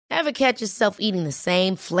Ever catch yourself eating the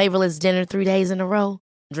same flavorless dinner 3 days in a row?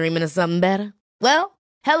 Dreaming of something better? Well,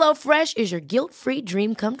 HelloFresh is your guilt-free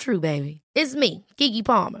dream come true, baby. It's me, Keke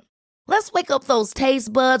Palmer. Let's wake up those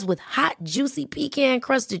taste buds with hot, juicy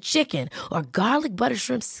pecan-crusted chicken or garlic butter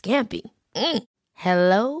shrimp scampi.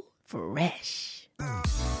 Hello Fresh.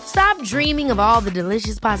 Stop dreaming of all the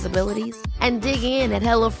delicious possibilities and dig in at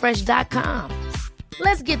HelloFresh.com.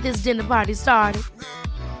 Let's get this dinner party started.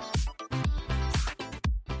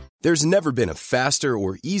 There's never been a faster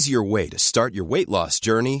or easier way to start your weight loss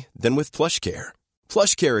journey than with PlushCare.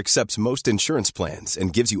 PlushCare accepts most insurance plans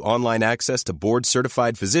and gives you online access to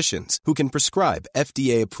board-certified physicians who can prescribe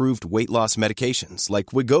FDA-approved weight loss medications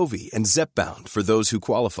like Wegovy and Zepbound for those who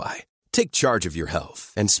qualify. Take charge of your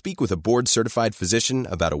health and speak with a board-certified physician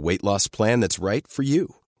about a weight loss plan that's right for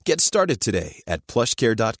you. Get started today at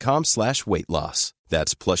plushcare.com/weightloss.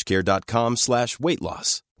 That's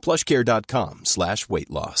plushcare.com/weightloss.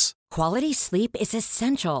 plushcare.com/weightloss. Quality sleep is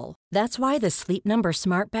essential. That's why the Sleep Number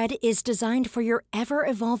Smart Bed is designed for your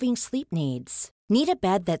ever-evolving sleep needs. Need a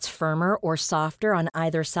bed that's firmer or softer on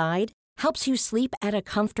either side? Helps you sleep at a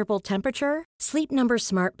comfortable temperature? Sleep Number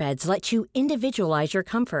Smart Beds let you individualize your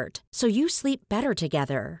comfort, so you sleep better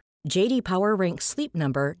together. J.D. Power ranks Sleep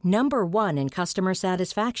Number #1 in customer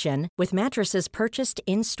satisfaction with mattresses purchased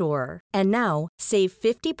in-store. And now, save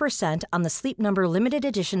 50% on the Sleep Number Limited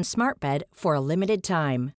Edition Smart Bed for a limited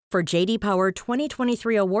time. For J.D. Power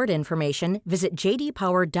 2023 award information, visit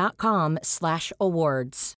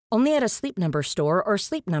jdpower.com/awards. Only at a Sleep Number store or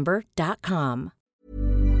sleepnumber.com.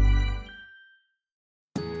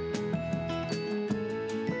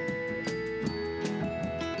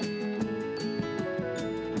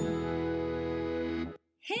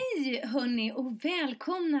 Hej hörni och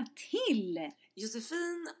välkomna till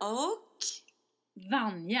Josefin och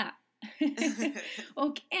Vanja.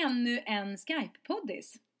 Och ännu en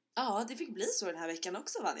Skype-poddis. Ja, det fick bli så den här veckan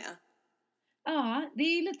också, Vanja. Ja, det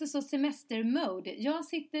är lite så semestermode. Jag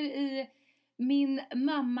sitter i min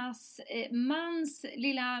mammas mans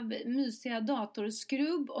lilla mysiga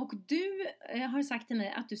datorskrubb och du har sagt till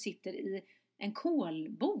mig att du sitter i en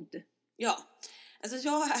kolbod. Ja, alltså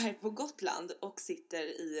jag är här på Gotland och sitter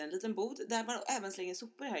i en liten bod där man även slänger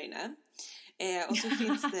sopor här inne. Och så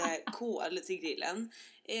finns det kol till grillen.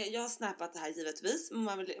 Jag har snappat det här givetvis om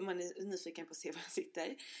man är nyfiken på att se var jag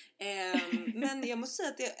sitter. Men jag måste säga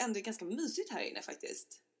att det ändå är ganska mysigt här inne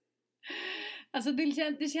faktiskt. Alltså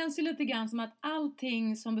det känns ju lite grann som att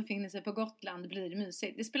allting som befinner sig på Gotland blir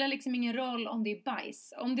mysigt. Det spelar liksom ingen roll om det är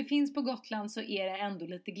bajs. Om det finns på Gotland så är det ändå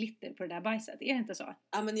lite glitter på det där bajset. Är det inte så?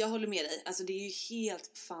 Ja, men jag håller med dig. Alltså det är ju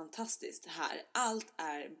helt fantastiskt här. Allt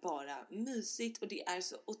är bara mysigt och det är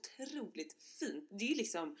så otroligt fint. Det är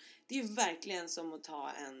liksom, det är ju verkligen som att ta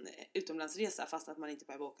en utomlandsresa fast att man inte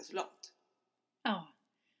behöver åka så långt. Ja,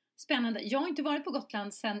 spännande. Jag har inte varit på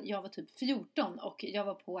Gotland sedan jag var typ 14 och jag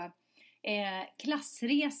var på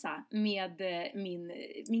klassresa med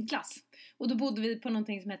min klass. Och då bodde vi på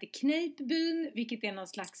någonting som heter Kneippbyn, vilket är någon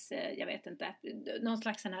slags, jag vet inte, någon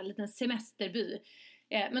slags sån här liten semesterby.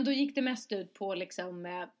 Men då gick det mest ut på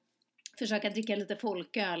liksom försöka dricka lite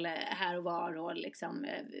folköl här och var och liksom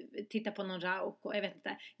titta på någon rauk och jag vet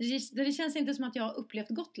inte. Det känns inte som att jag har upplevt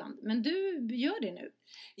Gotland, men du gör det nu.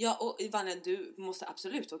 Ja, och Vanna, du måste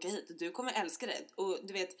absolut åka hit. Du kommer älska det. Och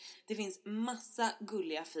du vet, det finns massa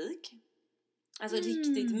gulliga fik. Alltså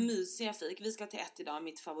riktigt mysiga fik. Vi ska till ett idag,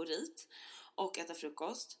 mitt favorit. Och äta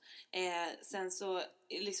frukost. Sen så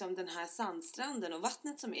liksom den här sandstranden och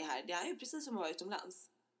vattnet som är här, det är ju precis som att vara utomlands.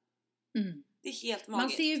 Det är helt magiskt. Man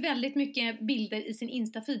ser ju väldigt mycket bilder i sin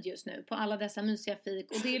Insta-feed just nu på alla dessa mysiga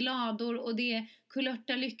fik. Och det är lador och det är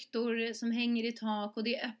kulörta lyktor som hänger i tak och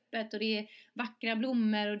det är öppet och det är vackra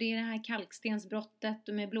blommor och det är det här kalkstensbrottet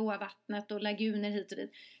med blåa vattnet och laguner hit och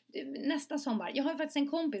dit. Nästa sommar, jag har faktiskt en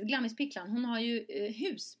kompis, Glammis Picklan, hon har ju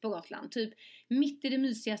hus på Gotland, typ mitt i det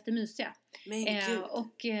mysigaste mysiga.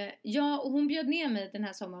 Och hon bjöd ner mig den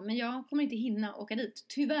här sommaren, men jag kommer inte hinna åka dit,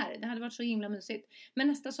 tyvärr, det hade varit så himla mysigt. Men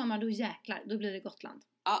nästa sommar, då jäklar, då blir det Gotland.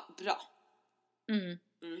 Ja, bra.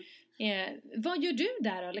 Vad gör du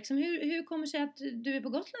där då? Liksom, hur kommer det sig att du är på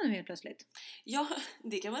Gotland nu helt plötsligt? Ja,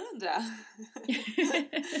 det kan man undra.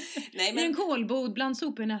 Nej, men... I en kolbod bland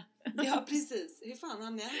soporna. Ja, precis. Hur fan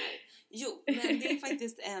hamnade jag här? Jo, men det är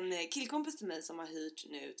faktiskt en killkompis till mig som har hyrt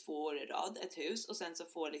nu 2 år i rad ett hus. Och sen så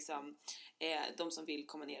får liksom de som vill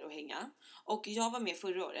komma ner och hänga. Och jag var med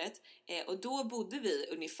förra året. Och då bodde vi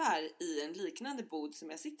ungefär i en liknande bod som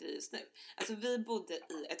jag sitter i just nu. Alltså vi bodde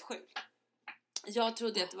i ett skjul. Jag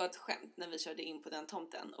trodde att det var ett skämt när vi körde in på den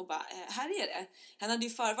tomten och bara, här är det. Han hade ju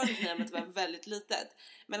förvarnat mig om att det var väldigt litet.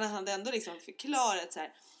 Men han hade ändå liksom förklarat så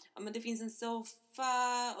här, ja, men det finns en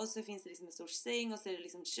soffa och så finns det liksom en stor säng och så är det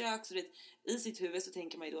liksom kök. Så i sitt huvud så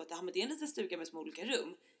tänker man ju då att ja, men det är en liten stuga med små olika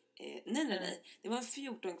rum. Nej. Det var en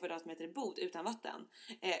 14 kvadratmeter bod utan vatten.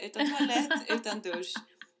 Utan toalett, utan dusch,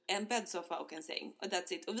 en bäddsoffa och en säng. Och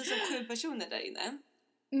that's it. Och vi som 7 personer där inne.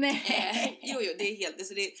 Nej. Jo, det är helt...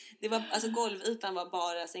 Så det var, alltså golvytan var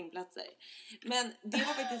bara sängplatser. Men det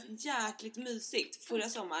var faktiskt jäkligt mysigt förra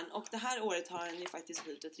sommaren. Och det här året har den ju faktiskt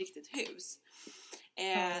hyrt ett riktigt hus.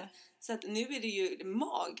 Så att nu är det ju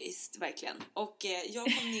magiskt verkligen. Och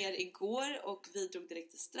jag kom ner igår och vi drog direkt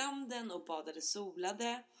till stranden och badade,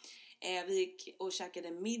 solade. Vi gick och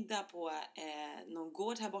käkade middag på någon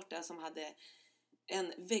gård här borta som hade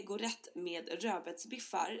en vegorätt med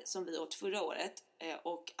rödbetsbiffar som vi åt förra året.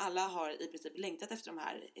 Och alla har i princip längtat efter de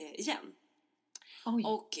här igen. Oj.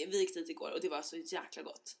 Och vi gick dit igår och det var så jäkla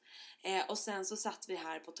gott. Och sen så satt vi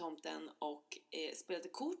här på tomten och spelade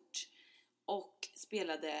kort. Och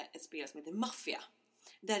spelade ett spel som heter Mafia.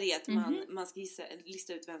 Där är att man ska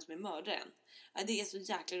lista ut vem som är mördaren. Det är så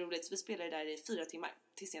jäkla roligt. Så vi spelade där i 4 timmar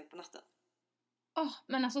till sent på natten.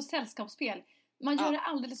 Men alltså sällskapsspel. Man gör det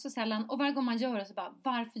alldeles för sällan. Och varje gång man gör det så bara,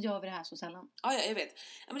 varför gör vi det här så sällan? Ja, jag vet.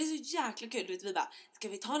 Ja, men det är så jäkla kul. Du vet, vi bara, ska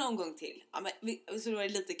vi ta någon gång till? Ja, men så var det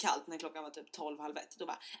lite kallt när klockan var typ 12:30. Då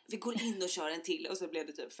bara, vi går in och kör en till. Och så blev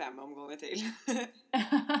det typ 5 omgångar till.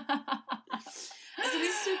 Alltså det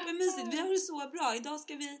är supermysigt. Vi har det så bra. Idag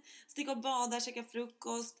ska vi sticka och bada, käka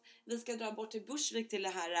frukost. Vi ska dra bort till Bursvik till det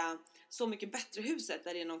här Så mycket bättre huset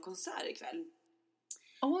där det är någon konsert ikväll.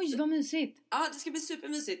 Oj, vad mysigt. Ja, det ska bli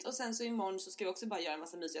supermysigt. Och sen så imorgon så ska vi också bara göra en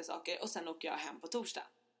massa mysiga saker. Och sen åker jag hem på torsdag.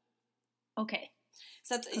 Okej.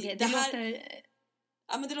 Så att det här... låter...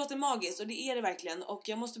 Ja, men det låter magiskt och det är det verkligen. Och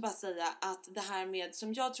jag måste bara säga att det här med,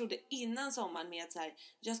 som jag trodde innan sommaren med att så här,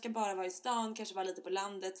 jag ska bara vara i stan, kanske vara lite på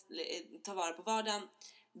landet, ta vara på vardagen.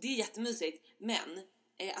 Det är jättemysigt. Men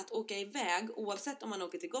att åka iväg, oavsett om man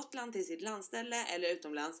åker till Gotland, till sitt landställe eller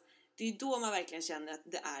utomlands, det är då man verkligen känner att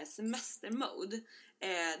det är semestermode.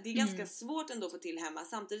 Det är ganska svårt ändå att få till hemma,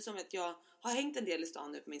 samtidigt som att jag har hängt en del i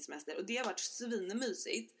stan nu på min semester. Och det har varit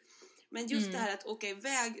svinmysigt. Men just det här att åka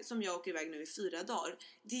iväg, som jag åker iväg nu i 4 dagar,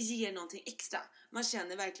 det ger någonting extra. Man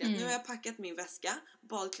känner verkligen, nu har jag packat min väska,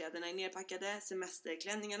 badkläderna är nerpackade,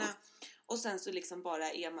 semesterklänningarna. Och sen så liksom bara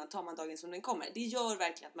tar man dagen som den kommer. Det gör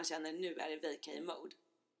verkligen att man känner, nu är det vacay-mode.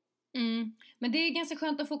 Men det är ganska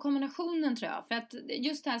skönt att få kombinationen, tror jag. För att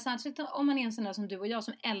just det här, särskilt om man är en sån där som du och jag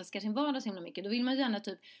som älskar sin vardag så himla mycket, då vill man gärna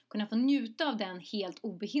typ kunna få njuta av den helt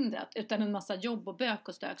obehindrat, utan en massa jobb och bök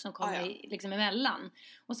och stök som kommer liksom emellan.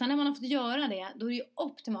 Och sen när man har fått göra det, då är det ju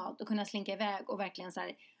optimalt att kunna slinka iväg och verkligen så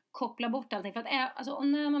här koppla bort allting. För att alltså, och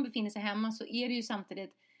när man befinner sig hemma så är det ju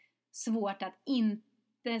samtidigt svårt att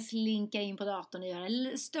inte slinka in på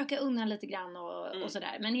datorn och stöka undan lite grann och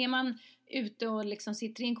sådär. Men är man ute och liksom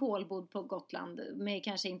sitter i en kolbod på Gotland med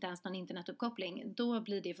kanske inte ens någon internetuppkoppling, då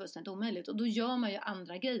blir det fullständigt omöjligt. Och då gör man ju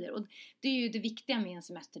andra grejer. Och det är ju det viktiga med en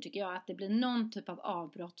semester, tycker jag, att det blir någon typ av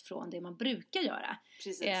avbrott från det man brukar göra.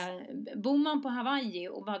 Bor man på Hawaii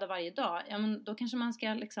och badar varje dag, ja, men då kanske man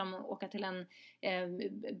ska liksom åka till en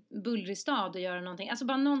bullrig stad och göra någonting. Alltså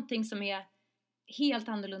bara någonting som är helt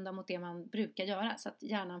annorlunda mot det man brukar göra, så att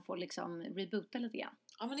hjärnan får liksom reboota lite grann.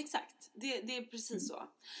 Ja, men exakt. Det är precis så.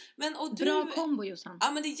 Men, och bra kombo, Jossan.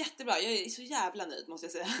 Ja, men det är jättebra. Jag är så jävla nöjd, måste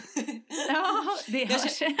jag säga. Ja, det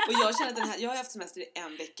hörs. Och jag känner att jag har haft semester i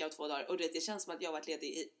 1 vecka och 2 dagar. Och det känns som att jag har varit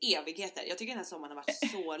ledig i evigheter. Jag tycker den här sommaren har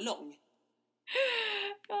varit så lång.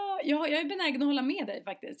 Ja, jag är benägen att hålla med dig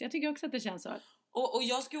faktiskt. Jag tycker också att det känns så. Och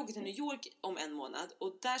jag ska åka till New York om 1 månad.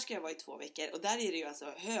 Och där ska jag vara i 2 veckor. Och där är det ju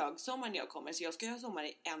alltså högsommar när jag kommer. Så jag ska ha sommar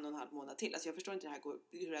i 1,5 månad till. Alltså jag förstår inte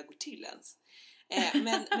hur det här går till ens.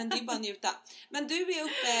 Men det är bara att njuta. Men du är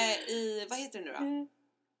uppe i, vad heter det nu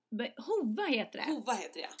då? Hova heter det. Hova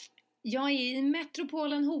heter det. Jag är i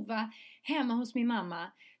metropolen Hova, hemma hos min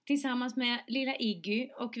mamma, tillsammans med lilla Iggy.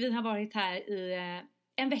 Och vi har varit här i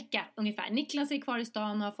 1 vecka ungefär. Niklas är kvar i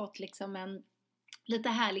stan och har fått liksom en lite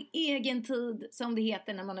härlig egen tid, som det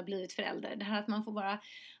heter när man har blivit förälder. Det här att man får vara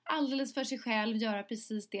alldeles för sig själv, göra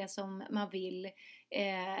precis det som man vill,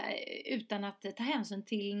 utan att ta hänsyn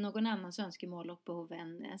till någon annans önskemål och behov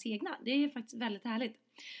än ens egna. Det är faktiskt väldigt härligt.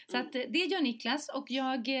 Så att det gör Niklas, och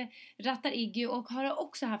jag rattar Iggy och har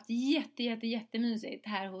också haft jättemysigt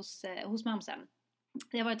här hos mamsen.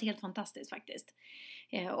 Det har varit helt fantastiskt faktiskt.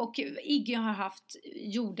 Och Iggy har haft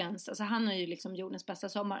alltså han har ju liksom jordens bästa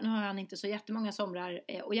sommar. Nu har han inte så jättemånga somrar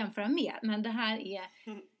att jämföra med, men det här är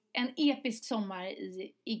en episk sommar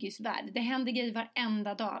i Iggys värld. Det händer grejer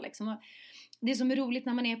varenda dag liksom. Och det som är roligt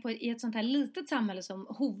när man är i ett sånt här litet samhälle som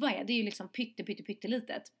Hova är, det är ju liksom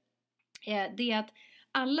pyttelitet. Det är att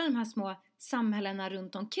alla de här små samhällena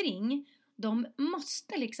runt omkring, de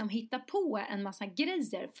måste liksom hitta på en massa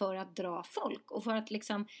grejer för att dra folk och för att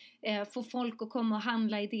liksom få folk att komma och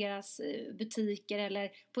handla i deras butiker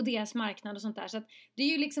eller på deras marknad och sånt där. Så att det är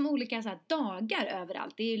ju liksom olika så här dagar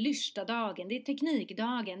överallt. Det är Lyrstadagen, det är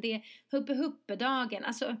Teknikdagen, det är Huppe-Huppe-dagen.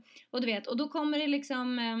 Alltså, och du vet, och då kommer det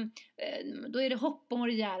liksom, då är det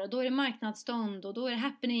hoppborgar och då är det marknadsstånd och då är det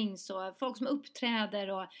happenings och folk som uppträder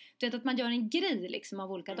och du vet att man gör en grej liksom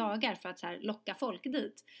av olika dagar för att så här locka folk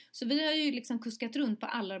dit. Så vi har ju liksom kuskat runt på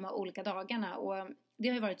alla de här olika dagarna och det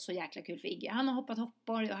har ju varit så jäkla kul för Iggy. Han har hoppat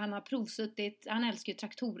hoppborg och han har provsuttit, han älskar ju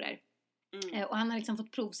traktorer. Och han har liksom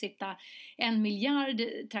fått provsitta 1 miljard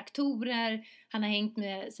traktorer. Han har hängt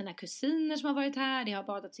med sina kusiner som har varit här. Det har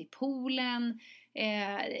badats i poolen.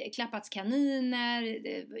 Klappats kaniner.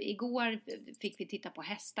 Igår fick vi titta på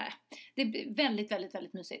hästar. Det är väldigt, väldigt,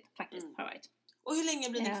 väldigt mysigt faktiskt har det varit. Och hur länge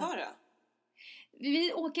blir ni kvar då?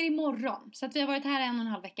 Vi åker imorgon. Så att vi har varit här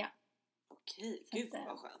 1,5 vecka. Okej, gud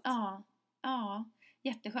vad skönt. Ja,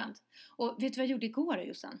 jätteskönt. Och vet du vad jag gjorde igår då,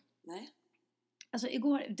 Jossan? Nej. Alltså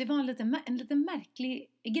igår, det var en lite märklig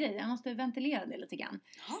grej. Jag måste ventilera det lite grann.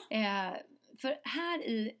 För här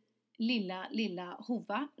i lilla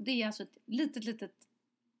Hova, det är alltså ett litet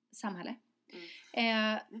samhälle.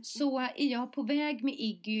 Så är jag på väg med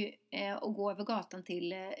Iggy och går över gatan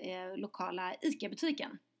till lokala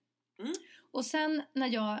ICA-butiken. Och sen när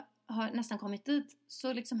jag har nästan kommit dit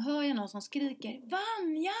så liksom hör jag någon som skriker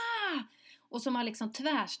Vanja! Och som har liksom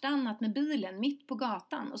tvärstannat med bilen mitt på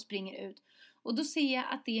gatan och springer ut. Och då ser jag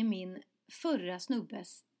att det är min förra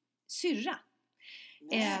snubbes syrra.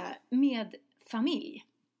 Med familj.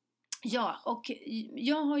 Ja, och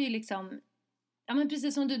jag har ju liksom... Ja, men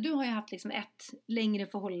precis som du har ju haft liksom ett längre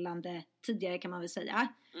förhållande tidigare kan man väl säga.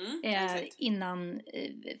 Innan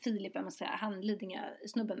Filip, jag måste säga, han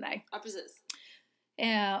Lidingö-snubben där. Ja, precis.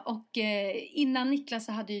 Och innan Niklas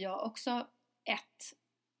så hade jag också ett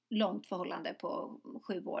långt förhållande på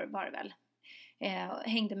 7 år var det väl.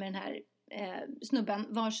 Hängde med den här snubben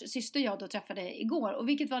vars syster jag då träffade igår. Och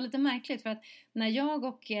vilket var lite märkligt för att när jag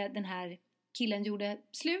och den här killen gjorde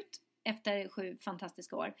slut efter 7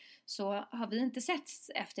 fantastiska år så har vi inte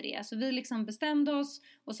setts efter det. Så vi liksom bestämde oss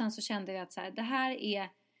och sen så kände vi att så här, det här är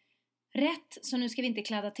rätt. Så nu ska vi inte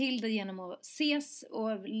kladda till det genom att ses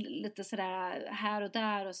och lite sådär här och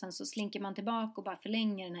där och sen så slinker man tillbaka och bara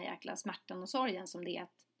förlänger den här jäkla smärtan och sorgen som det är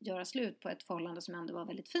att göra slut på ett förhållande som ändå var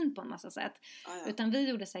väldigt fint på en massa sätt. Utan vi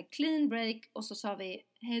gjorde så här clean break och så sa vi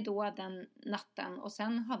hej då den natten och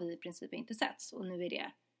sen har vi i princip inte setts och nu är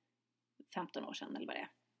det 15 år sedan eller vad det är.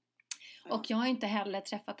 Och jag har inte heller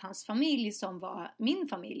träffat hans familj som var min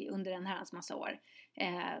familj under en herrans massa år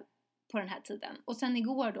på den här tiden. Och sen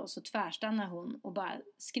igår då så tvärstannar hon och bara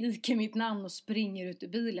skriker mitt namn och springer ut ur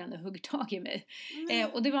bilen och hugger tag i mig.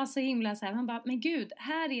 Och det var så himla så här, man bara, men gud,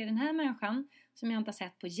 här är den här människan som jag inte har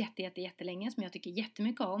sett på jättelänge, som jag tycker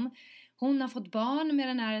jättemycket om. Hon har fått barn med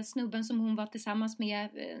den här snubben som hon var tillsammans med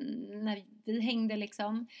när vi hängde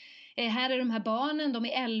liksom. Här är de här barnen, de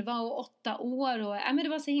är 11 och 8 år och men det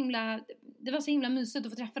var så himla mysigt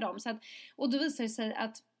att få träffa dem. Så att, och då visar det sig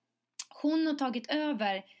att hon har tagit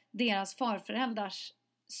över deras farföräldrars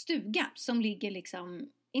stuga som ligger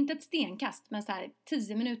liksom, inte ett stenkast, men så här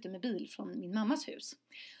 10 minuter med bil från min mammas hus.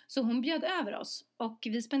 Så hon bjöd över oss och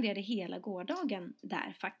vi spenderade hela gårdagen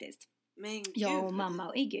där faktiskt. Men gud. Jag och mamma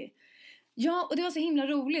och Iggy. Ja, och det var så himla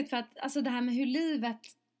roligt för att alltså det här med hur livet,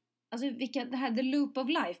 alltså det här the loop of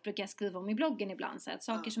life brukar jag skriva om i bloggen ibland. Så att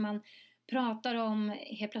saker som man pratar om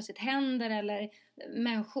helt plötsligt händer eller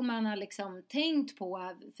människor man har liksom tänkt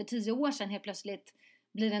på för 10 år sedan helt plötsligt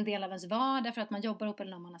blir en del av ens vardag för att man jobbar upp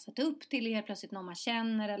eller någon man har satt upp till helt plötsligt någon man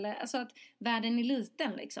känner eller alltså att världen är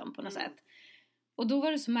liten liksom på något sätt. Och då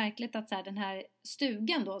var det så märkligt att så här, den här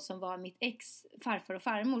stugan då som var mitt ex farfar och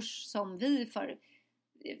farmors som vi för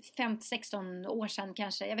 15-16 år sedan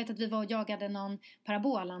kanske, jag vet att vi var och jagade någon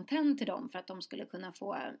parabolantenn till dem för att de skulle kunna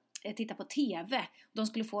få titta på tv. De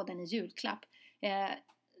skulle få den i julklapp.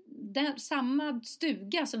 Samma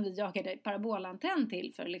stuga som vi jagade parabolantenn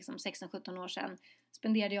till för liksom 16-17 år sedan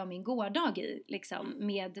spenderade jag min gårdag i liksom,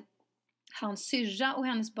 med hans syrra och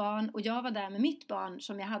hennes barn och jag var där med mitt barn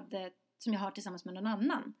som jag har tillsammans med någon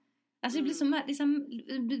annan. Alltså det blir så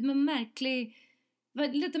märkligt. Det var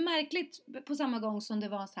lite märkligt på samma gång som det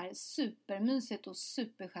var så här supermysigt och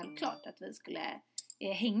supersjälvklart att vi skulle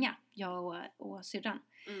hänga, jag och syrran.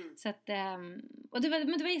 Så att, och det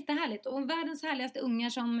var jättehärligt. Och världens härligaste ungar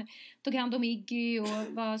som tog hand om Iggy och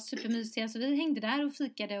var supermysiga. Så vi hängde där och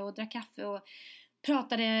fikade och drack kaffe och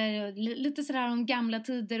pratade lite sådär om gamla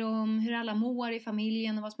tider och om hur alla mår i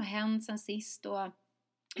familjen och vad som har hänt sen sist. Och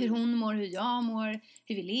Hur hon mår, hur jag mår,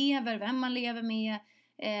 hur vi lever, vem man lever med.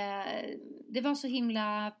 Det var så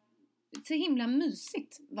himla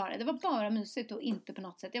mysigt var det. Det var bara mysigt och inte på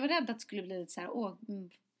något sätt. Jag var rädd att det skulle bli lite så här,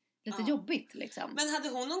 lite jobbigt liksom. Men hade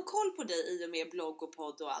hon någon koll på dig i och med blogg och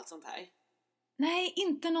podd och allt sånt här? Nej,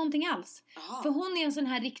 inte någonting alls. Aha. För hon är en sån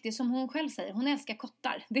här riktig, som hon själv säger, hon älskar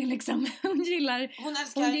kottar. Det är liksom,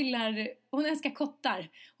 hon älskar kottar.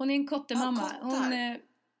 Hon är en kottemamma.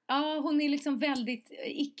 Hon är liksom väldigt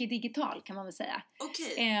icke-digital kan man väl säga.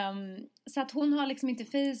 Okay. Så att hon har liksom inte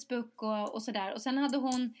Facebook och sådär. Och sen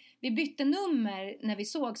hade vi bytte nummer när vi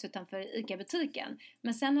sågs utanför ICA-butiken.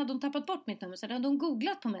 Men sen hade hon tappat bort mitt nummer, så hade hon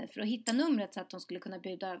googlat på mig för att hitta numret så att hon skulle kunna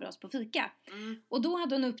bjuda över oss på fika. Och då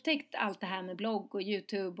hade hon upptäckt allt det här med blogg och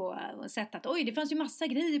YouTube och sett att det fanns ju massa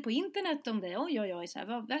grejer på internet om det. Oj, så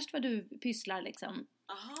här, värst vad du pysslar liksom.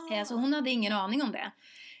 Så hon hade ingen aning om det.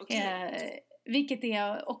 Okay. Vilket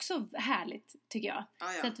är också härligt tycker jag.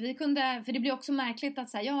 Så att vi kunde, för det blir också märkligt att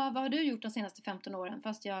säga, vad har du gjort de senaste 15 åren?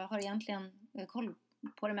 Fast jag har egentligen koll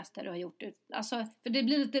på det mesta du har gjort. Alltså, för det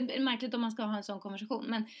blir lite märkligt om man ska ha en sån konversation.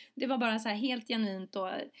 Men det var bara så här helt genuint och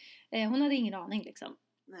hon hade ingen aning liksom.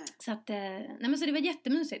 Nej. Så att, så det var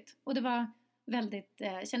jättemysigt. Och det var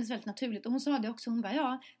kändes väldigt naturligt. Och hon sa det också, hon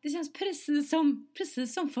bara, det känns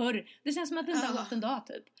precis som förr. Det känns som att det inte har gått en dag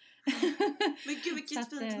typ. Men gud, vilket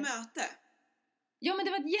fint möte. Ja, men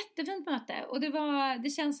det var ett jättefint möte. Och det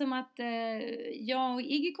känns som att jag och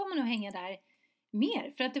Iggy kommer nog hänga där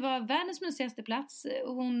mer. För att det var världens mysigaste plats.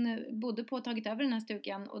 Och hon bodde på och tagit över den här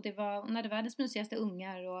stugan. Och hon hade världens mysigaste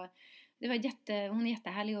ungar. Och det var hon är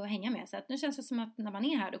jättehärlig att hänga med. Så att nu känns det som att när man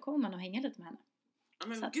är här, då kommer man att hänga lite med henne. Ja,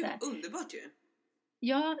 men så gud, att, underbart ju.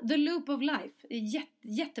 Ja, the loop of life.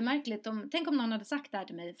 Jättemärkligt. Tänk om någon hade sagt det här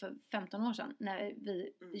till mig för 15 år sedan när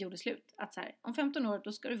vi gjorde slut. Att så här, om 15 år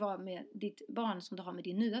då ska du vara med ditt barn som du har med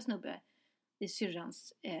din nya snubbe i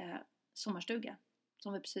syrrans sommarstuga.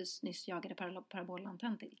 Som vi precis nyss jagade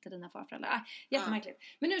parabolantenn till dina farföräldrar. Jättemärkligt.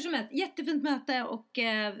 Men hur som helst, jättefint möte och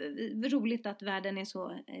roligt att världen är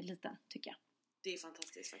så liten, tycker jag. Det är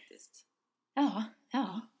fantastiskt faktiskt. Ja.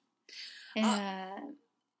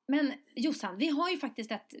 Men Jossan, vi har ju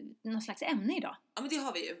faktiskt någon slags ämne idag. Ja, men det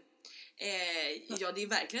har vi ju. Ja, det är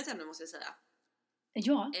verkligen ett ämne måste jag säga.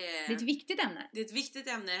 Ja, det är ett viktigt ämne. Det är ett viktigt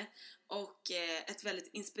ämne och ett väldigt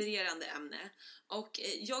inspirerande ämne. Och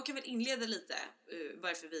jag kan väl inleda lite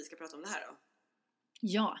varför vi ska prata om det här då.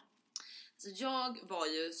 Ja. Så jag var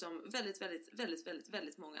ju som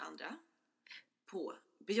väldigt många andra på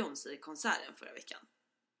Beyoncé-konserten förra veckan.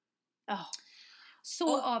 Ja.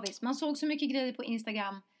 Så avis. Man såg så mycket grejer på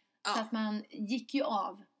Instagram så att man gick ju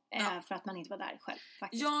av för att man inte var där själv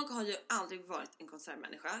faktiskt. Jag har ju aldrig varit en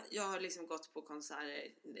konsertmänniska. Jag har liksom gått på konserter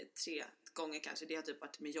 3 gånger kanske. Det har typ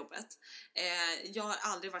varit med jobbet. Jag har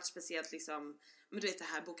aldrig varit speciellt liksom, men du vet det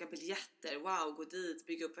här, boka biljetter, wow, gå dit,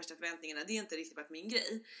 bygga upp värsta förväntningarna. Det är inte riktigt varit min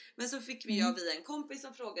grej. Men så fick jag via en kompis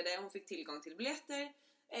som frågade, hon fick tillgång till biljetter.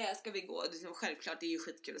 Ska vi gå? Liksom, självklart, det är ju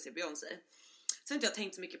skitkul att se Beyoncé. Så inte jag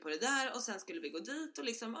tänkt så mycket på det där. Och sen skulle vi gå dit och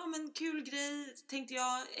liksom, men kul grej, tänkte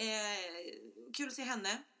jag. Kul att se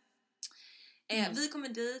henne. Vi kommer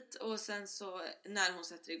dit och sen så när hon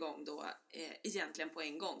sätter igång då egentligen på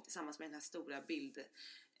en gång tillsammans med den här stora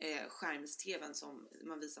skärms-tvn som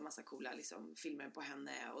man visar massa coola liksom, filmer på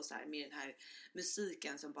henne och så här, med den här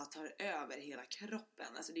musiken som bara tar över hela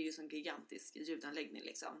kroppen. Alltså det är ju sån gigantisk ljudanläggning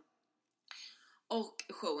liksom. Och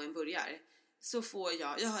showen börjar. Så får jag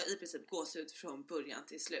har i princip gåshud från början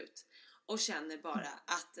till slut. Och känner bara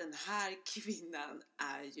att den här kvinnan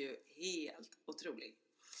är ju helt otrolig.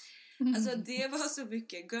 Alltså det var så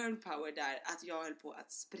mycket girl power där att jag höll på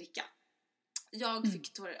att spricka. Jag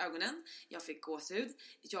fick tårar i ögonen, jag fick gåshud,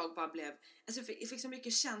 jag bara blev, alltså jag fick så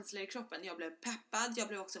mycket känslor i kroppen. Jag blev peppad, jag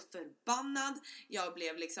blev också förbannad, jag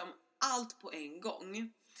blev liksom allt på en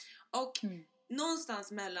gång. Och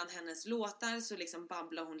någonstans mellan hennes låtar så liksom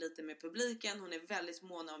babblar hon lite med publiken. Hon är väldigt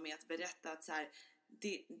mån om att berätta att så här,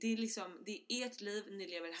 det är liksom, det är ert liv, ni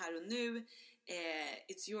lever här och nu.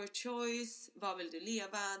 It's your choice. Vad vill du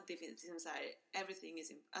leva? Det finns liksom så här, everything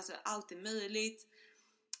is alltså allt är möjligt.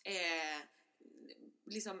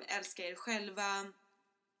 Liksom älska er själva.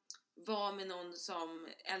 Var med någon som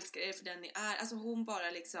älskar er för den ni är. Alltså hon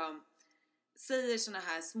bara liksom säger såna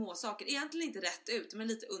här små saker, egentligen inte rätt ut men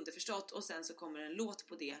lite underförstått, och sen så kommer en låt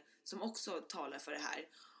på det som också talar för det här.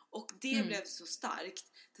 Och det blev så starkt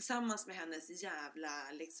tillsammans med hennes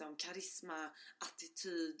jävla liksom karisma,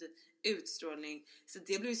 attityd, utstrålning. Så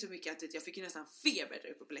det blev så mycket att jag fick ju nästan feber där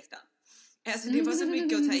uppe på läktaren. Alltså det var så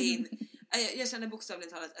mycket att ta in. Jag kände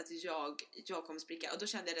bokstavligt talat att jag kommer spricka. Och då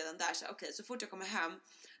kände jag redan där så okej, så fort jag kommer hem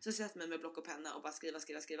så sätter jag mig med block och penna och bara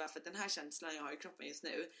skriva. För att den här känslan jag har i kroppen just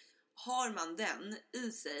nu, har man den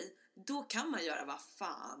i sig, då kan man göra vad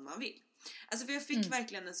fan man vill. Alltså för jag fick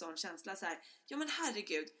verkligen en sån känsla så här, ja men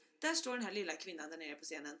herregud, där står den här lilla kvinnan där nere på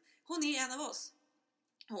scenen. Hon är en av oss.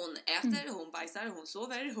 Hon äter, hon bajsar, hon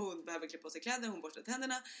sover, hon behöver klä på sig kläder, hon borstar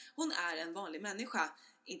tänderna. Hon är en vanlig människa.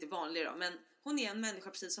 Inte vanlig då, men hon är en människa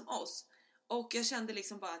precis som oss. Och jag kände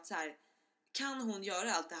liksom bara att så här, kan hon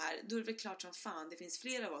göra allt det här, då är det väl klart som fan det finns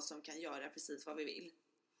flera av oss som kan göra precis vad vi vill.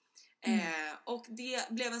 Och det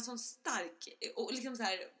blev en sån stark och liksom så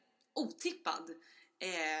här otippad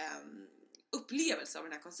upplevelse av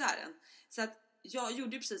den här konserten. Så att jag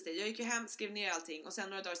gjorde precis det. Jag gick ju hem, skrev ner allting och sen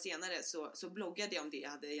några dagar senare så bloggade jag om det jag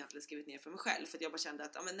hade egentligen skrivit ner för mig själv. För att jag bara kände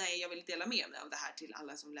att men nej, jag vill dela med mig av det här till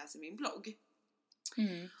alla som läser min blogg.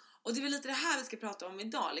 Och det är väl lite det här vi ska prata om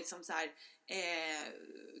idag. Liksom så här,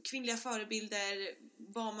 kvinnliga förebilder,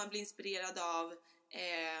 vad man blir inspirerad av.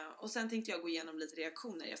 Och sen tänkte jag gå igenom lite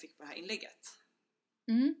reaktioner jag fick på det här inlägget.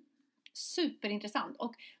 Superintressant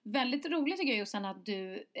och väldigt roligt tycker jag just att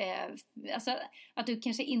du alltså att du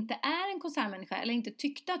kanske inte är en konsertmänniska eller inte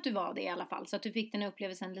tyckte att du var det i alla fall, så att du fick den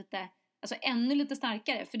upplevelsen lite, alltså ännu lite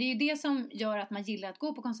starkare, för det är ju det som gör att man gillar att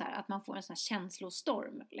gå på konsert, att man får en sån här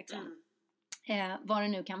känslostorm liksom. Vad det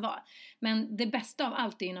nu kan vara, men det bästa av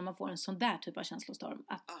allt är ju när man får en sån där typ av känslostorm,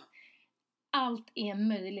 att allt är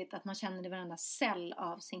möjligt, att man känner det i varenda cell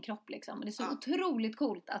av sin kropp liksom. Och det är så otroligt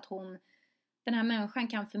coolt att den här människan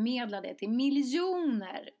kan förmedla det till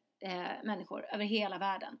miljoner människor över hela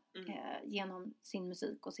världen genom sin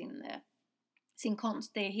musik och sin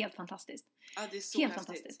konst. Det är helt fantastiskt. Ja, det är så helt häftigt.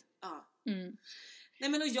 Fantastiskt. Ja. Nej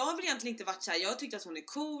men och jag har väl egentligen inte varit så här. Jag tyckte att hon är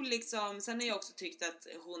cool liksom. Sen har jag också tyckt att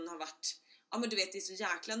hon har varit, ja men du vet, det är så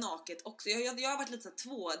jäkla naket också. Jag har varit lite så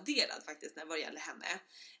tvådelad faktiskt när det gäller henne.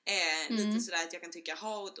 Lite sådär att jag kan tycka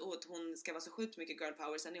att hon ska vara så sjukt mycket girl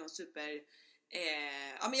power. Sen är hon super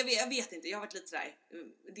ja men jag vet inte, jag har varit lite sådär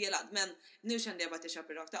delad, men nu kände jag bara att jag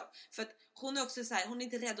köper det rakt av. För att hon är också så här, hon är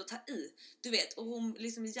inte rädd att ta i, du vet, och hon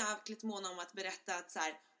liksom är jävligt mån om att berätta att så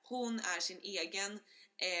här, hon är sin egen,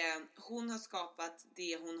 hon har skapat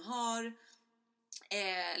det hon har,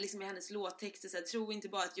 liksom i hennes låttexter så här, tro inte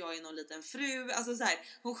bara att jag är någon liten fru, alltså så här,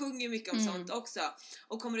 hon sjunger mycket om sånt också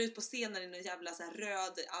och kommer ut på scenen i någon jävla så här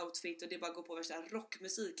röd outfit och det bara går på värsta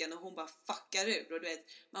rockmusiken och hon bara fuckar ur och du vet,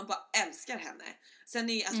 man bara älskar henne. Sen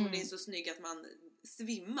är att hon är så snygg att man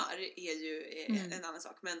svimmar är ju en annan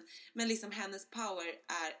sak, men liksom hennes power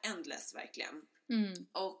är endless verkligen.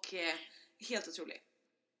 Och helt otrolig.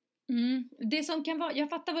 Det som kan vara, jag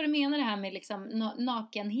fattar vad du menar det här med liksom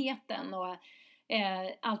nakenheten och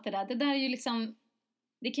allt det där. Det där är ju liksom,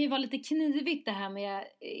 det kan ju vara lite knivigt det här med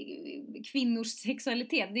kvinnors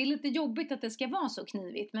sexualitet. Det är lite jobbigt att det ska vara så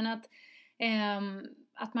knivigt, men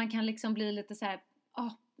att man kan liksom bli lite så här,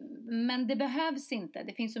 men det behövs inte.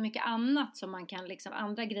 Det finns så mycket annat som man kan liksom,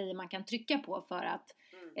 andra grejer man kan trycka på för att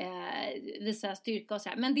visa styrka och så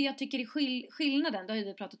här. Men det jag tycker är skillnaden, det har ju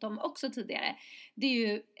vi pratat om också tidigare, det är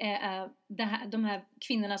ju de här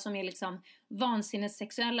kvinnorna som är liksom vansinnigt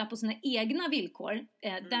sexuella på sina egna villkor.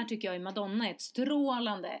 Där tycker jag ju Madonna är ett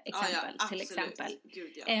strålande exempel, till exempel.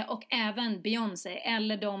 Gud, ja. Och även Beyoncé,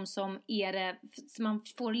 eller de som är det, man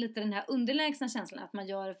får lite den här underlägsna känslan att man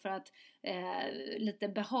gör för att lite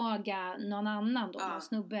behaga någon annan då, någon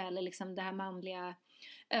snubbe eller liksom det här manliga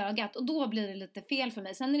ögat, och då blir det lite fel för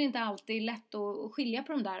mig. Sen är det inte alltid lätt att skilja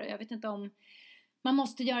på de där, och jag vet inte om man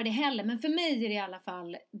måste göra det heller, men för mig är det i alla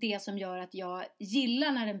fall det som gör att jag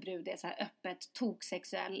gillar när en brud är så här öppet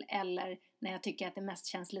toksexuell, eller när jag tycker att det mest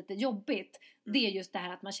känns lite jobbigt. Det är just det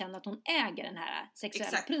här att man känner att hon äger den här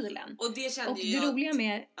sexuella prylen. Och det kände och det roliga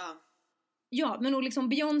med men liksom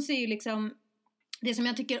Beyoncé är ju liksom det som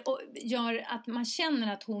jag tycker gör att man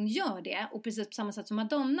känner att hon gör det, och precis på samma sätt som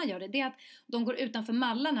Madonna gör det, det är att de går utanför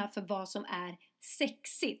mallarna för vad som är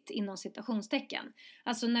sexigt inom citationstecken.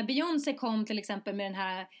 Alltså när Beyoncé kom till exempel med den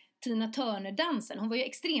här Tina Turner-dansen, hon var ju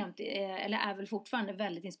extremt, eller är väl fortfarande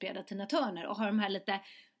väldigt inspirerad av Tina Turner, och har de här lite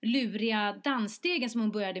luriga dansstegen som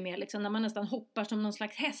hon började med, liksom, när man nästan hoppar som någon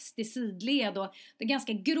slags häst i sidled, och det är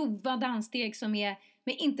ganska grova danssteg som är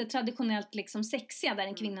men inte traditionellt liksom sexiga, där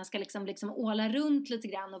en kvinna ska liksom åla runt lite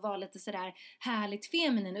grann och vara lite sådär härligt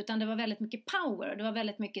feminin, utan det var väldigt mycket power, det var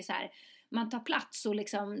väldigt mycket så här, man tar plats och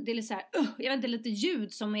liksom, det är lite så här, jag vet inte, lite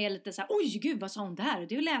ljud som är lite så här, oj gud vad sa hon där,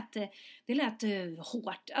 det lät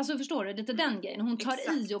hårt, alltså förstår du, lite den grejen, hon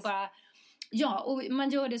tar i och bara, och man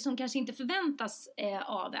gör det som kanske inte förväntas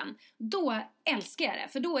av en, då älskar jag det,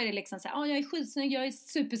 för då är det liksom så här, jag är skitsnygg, jag är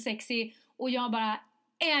supersexy, och jag bara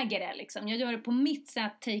äger det liksom. Jag gör det på mitt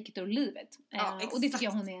sätt, take it or leave it. Ja, och det tycker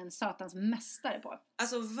jag hon är en satans mästare på.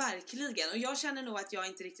 Alltså verkligen. Och jag känner nog att jag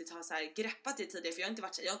inte riktigt har så här greppat det tidigare. För jag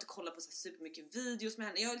har inte kollat på så supermycket videos med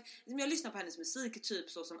henne. Jag lyssnar på hennes musik typ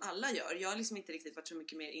så som alla gör. Jag har liksom inte riktigt varit så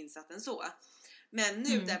mycket mer insatt än så. Men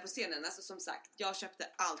nu där på scenen, alltså som sagt, jag köpte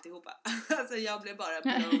alltihopa. Alltså jag blev bara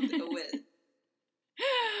blown away.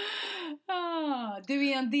 Du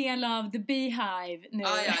är en del av The Beehive nu.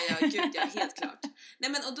 Ja, gud ja, helt klart. Nej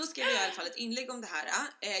men, och då skrev jag i alla fall ett inlägg om det här.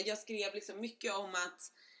 Jag skrev liksom mycket om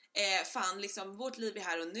att fan liksom, vårt liv är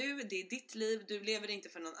här och nu. Det är ditt liv, du lever inte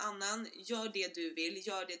för någon annan. Gör det du vill,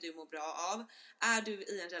 gör det du mår bra av. Är du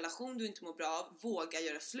i en relation du inte mår bra av, våga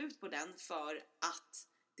göra slut på den, för att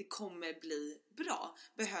det kommer bli bra.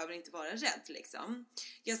 Behöver inte vara rädd liksom.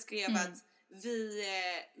 Jag skrev att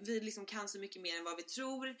vi liksom kan så mycket mer än vad vi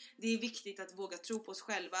tror. Det är viktigt att våga tro på oss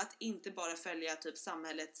själva, att inte bara följa typ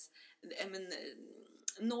samhällets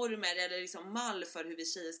normer eller liksom mall för hur vi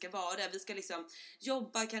tjejer ska vara. Vi ska liksom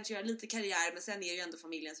jobba, kanske göra lite karriär, men sen är ju ändå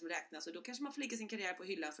familjen som räknas, och då kanske man får lägga sin karriär på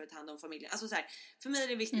hyllan för att ta hand om familjen. Alltså så här, för mig är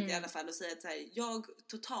det viktigt i alla fall att säga att så här, jag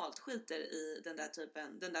totalt skiter i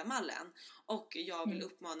den där mallen, och jag vill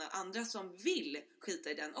uppmana andra som vill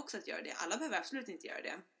skita i den också att göra det. Alla behöver absolut inte göra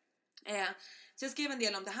det. Så jag skrev en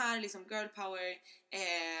del om det här, liksom girl power,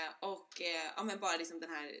 och ja, men bara liksom den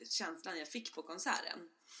här känslan jag fick på konserten.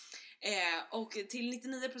 Och till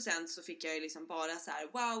 99% så fick jag ju liksom bara så här: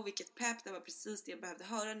 wow, vilket pepp, det var precis det jag behövde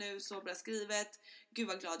höra nu, så bra skrivet, gud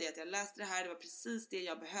vad glad jag är att jag läste det här, det var precis det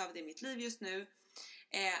jag behövde i mitt liv just nu.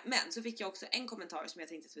 Men så fick jag också en kommentar som jag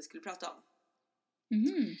tänkte att vi skulle prata om.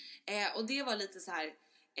 Och det var lite så här: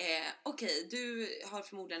 okej, du har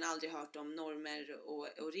förmodligen aldrig hört om normer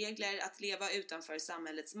och regler. Att leva utanför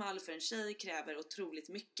samhällets mall för en tjej kräver otroligt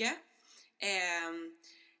mycket.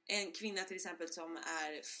 En kvinna till exempel som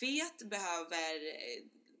är fet behöver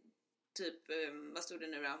vad stod det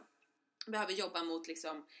nu då? Behöver jobba mot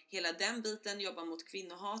liksom hela den biten, jobba mot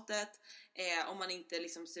kvinnohatet. Om man inte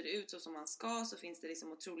liksom ser ut så som man ska, så finns det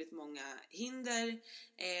liksom otroligt många hinder.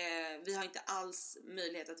 Vi har inte alls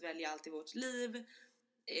möjlighet att välja allt i vårt liv.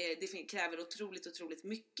 Det kräver otroligt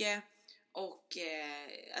mycket. Och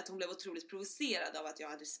att hon blev otroligt provocerad av att jag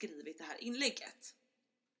hade skrivit det här inlägget.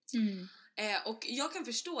 Och jag kan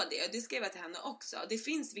förstå det, och det skrev jag till henne också. Det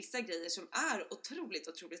finns vissa grejer som är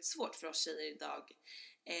otroligt svårt för oss tjejer idag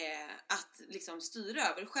att liksom styra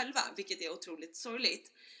över själva, vilket är otroligt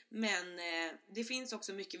sorgligt. Men det finns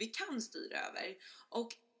också mycket vi kan styra över.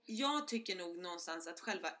 Och jag tycker nog någonstans att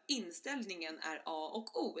själva inställningen är A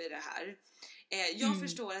och O i det här. Jag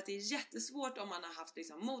förstår att det är jättesvårt om man har haft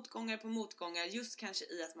liksom motgångar på motgångar, just kanske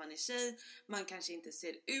i att man är tjej, man kanske inte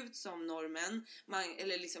ser ut som normen,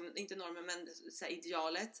 eller liksom inte normen men så här,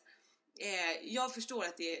 idealet. Jag förstår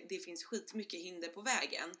att det finns skitmycket hinder på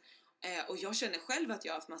vägen. Och jag känner själv att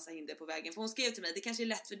jag har haft massa hinder på vägen. För hon skrev till mig: det kanske är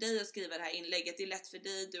lätt för dig att skriva det här inlägget, det är lätt för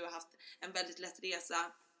dig, du har haft en väldigt lätt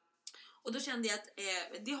resa. Och då kände jag att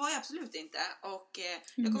det har jag absolut inte. Och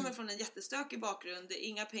jag kommer från en jättestökig bakgrund.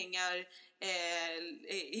 Inga pengar,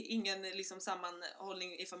 ingen liksom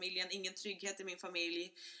sammanhållning i familjen, ingen trygghet i min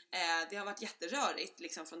familj. Det har varit jätterörigt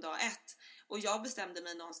liksom från dag ett. Och jag bestämde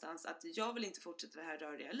mig någonstans att jag vill inte fortsätta det här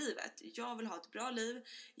röriga livet. Jag vill ha ett bra liv.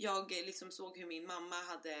 Jag liksom såg hur min mamma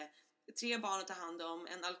hade 3 barn att ta hand om,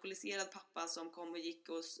 en alkoholiserad pappa som kom och gick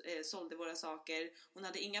och sålde våra saker. Hon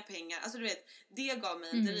hade inga pengar. Alltså du vet, det gav mig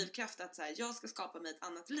en drivkraft att så här, jag ska skapa mig ett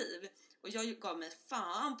annat liv. Och jag gav mig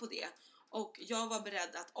fan på det. Och jag var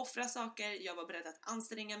beredd att offra saker, jag var beredd att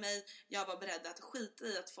anstränga mig, jag var beredd att skita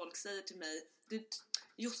i att folk säger till mig: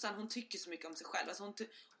 Jossan, hon tycker så mycket om sig själv, alltså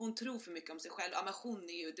hon tror för mycket om sig själv. Ja, men hon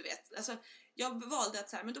är ju, du vet, alltså jag valde att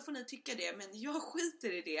så här, men då får ni tycka det, men jag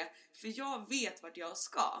skiter i det, för jag vet vart jag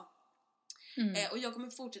ska. Och jag kommer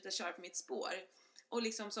fortsätta köra på mitt spår. Och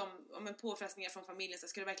liksom som om påfrestningar från familjen, så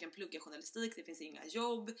ska du verkligen plugga journalistik, det finns inga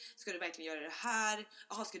jobb, ska du verkligen göra det här,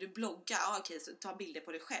 jaha, ska du blogga, okej, så ta bilder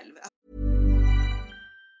på dig själv.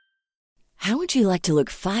 How would you like to look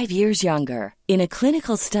 5 years younger? In a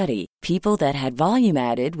clinical study, people that had volume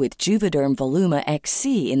added with Juvederm Voluma XC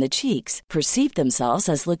in the cheeks perceived themselves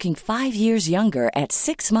as looking 5 years younger at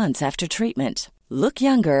 6 months after treatment. Look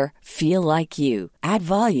younger, feel like you. Add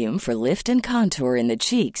volume for lift and contour in the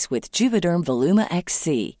cheeks with Juvederm Voluma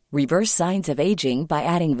XC. Reverse signs of aging by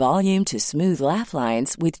adding volume to smooth laugh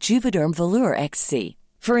lines with Juvederm Volure XC.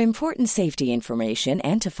 For important safety information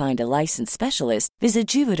and to find a licensed specialist, visit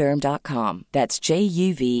Juvederm.com. That's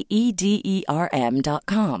JUVEDERM.com.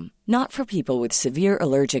 Not for people with severe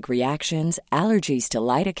allergic reactions, allergies to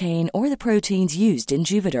lidocaine, or the proteins used in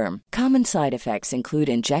Juvederm. Common side effects include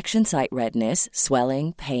injection site redness,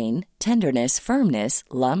 swelling, pain, tenderness, firmness,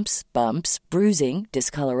 lumps, bumps, bruising,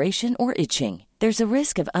 discoloration, or itching. There's a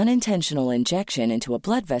risk of unintentional injection into a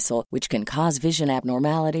blood vessel, which can cause vision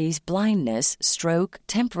abnormalities, blindness, stroke,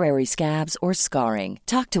 temporary scabs, or scarring.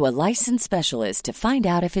 Talk to a licensed specialist to find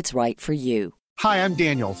out if it's right for you. Hi, I'm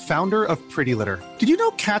Daniel, founder of Pretty Litter. Did you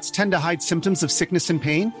know cats tend to hide symptoms of sickness and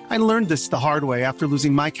pain? I learned this the hard way after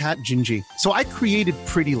losing my cat, Gingy. So I created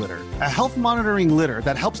Pretty Litter, a health monitoring litter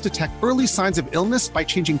that helps detect early signs of illness by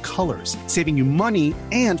changing colors, saving you money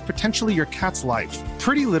and potentially your cat's life.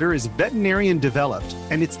 Pretty Litter is veterinarian developed,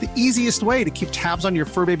 and it's the easiest way to keep tabs on your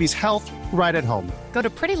fur baby's health right at home. Go to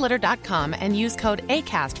prettylitter.com and use code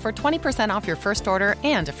ACAST for 20% off your first order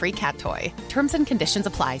and a free cat toy. Terms and conditions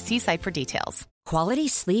apply. See site for details. Quality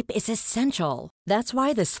sleep is essential. That's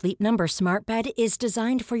why the Sleep Number Smart Bed is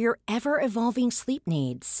designed for your ever-evolving sleep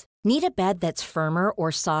needs. Need a bed that's firmer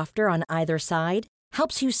or softer on either side?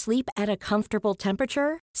 Helps you sleep at a comfortable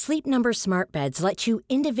temperature? Sleep Number Smart Beds let you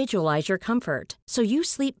individualize your comfort, so you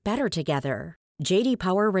sleep better together. J.D.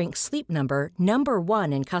 Power ranks Sleep Number number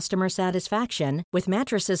 1 in customer satisfaction with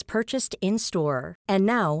mattresses purchased in-store. And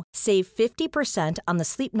now, save 50% on the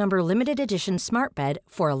Sleep Number Limited Edition Smart Bed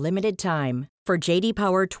for a limited time. For J.D.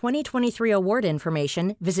 Power 2023 award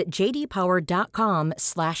information, visit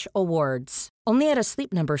jdpower.com/awards. Only at a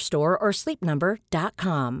Sleep Number store or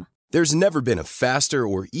sleepnumber.com. There's never been a faster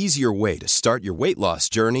or easier way to start your weight loss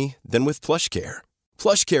journey than with PlushCare.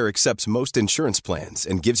 PlushCare accepts most insurance plans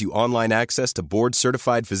and gives you online access to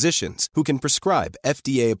board-certified physicians who can prescribe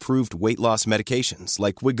FDA-approved weight loss medications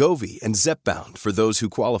like Wegovy and Zepbound for those who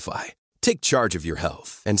qualify. Take charge of your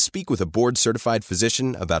health and speak with a board-certified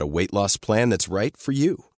physician about a weight loss plan that's right for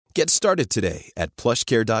you. Get started today at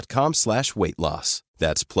plushcare.com/weightloss.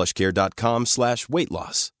 That's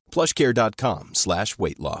plushcare.com/weightloss.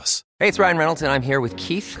 plushcare.com/weightloss. Hey, it's Ryan Reynolds, and I'm here with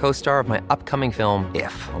Keith, co-star of my upcoming film,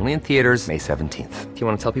 If, only in theaters May 17th. Do you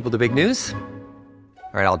want to tell people the big news?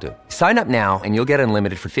 All right, I'll do it. Sign up now and you'll get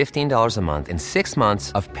unlimited for $15 a month and 6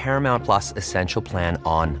 months of Paramount Plus Essential Plan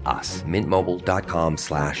on us.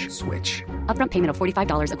 MintMobile.com/switch. Upfront payment of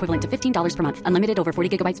 $45 equivalent to $15 per month. Unlimited over 40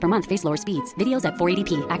 gigabytes per month. Face lower speeds. Videos at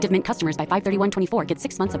 480p. Active Mint customers by 531.24 get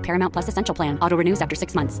 6 months of Paramount Plus Essential Plan. Auto renews after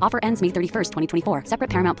 6 months. Offer ends May 31st, 2024.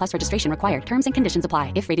 Separate Paramount Plus registration required. Terms and conditions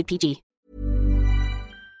apply if rated PG.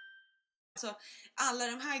 Så alla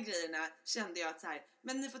de här grejerna kände jag att så här,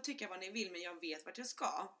 men ni får tycka vad ni vill, men jag vet vart jag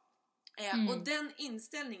ska. Och den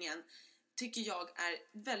inställningen tycker jag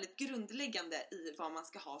är väldigt grundläggande i vad man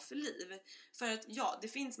ska ha för liv. För att ja, det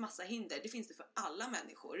finns massa hinder, det finns det för alla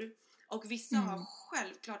människor. Och vissa har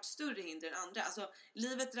självklart större hinder än andra. Alltså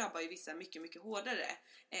livet drabbar ju vissa mycket, mycket hårdare.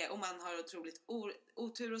 Och man har otroligt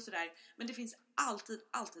otur och sådär. Men det finns alltid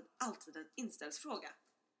en inställsfråga.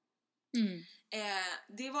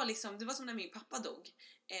 Det var som när min pappa dog.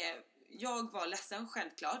 Jag var ledsen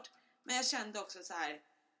självklart, men jag kände också så här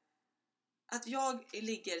att jag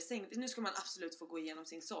ligger säng. Nu ska man absolut få gå igenom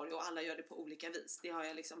sin sorg och alla gör det på olika vis. Det har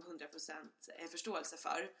jag liksom 100% förståelse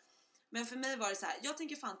för. Men för mig var det så här, jag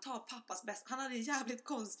tänker fan ta pappas bästa. Han hade jävligt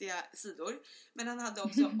konstiga sidor, men han hade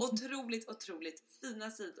också otroligt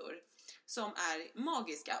fina sidor som är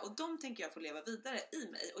magiska, och de tänker jag få leva vidare i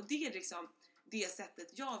mig. Och det är liksom det sättet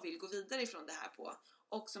jag vill gå vidare ifrån det här på.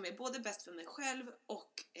 Och som är både bäst för mig själv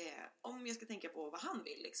och om jag ska tänka på vad han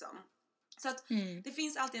vill liksom. Så att det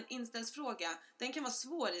finns alltid en inställsfråga. Den kan vara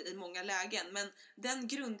svår i många lägen, men den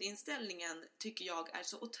grundinställningen tycker jag är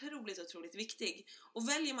så otroligt viktig. Och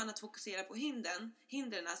väljer man att fokusera på hindren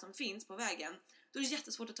som finns på vägen, då är det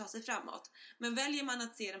jättesvårt att ta sig framåt. Men väljer man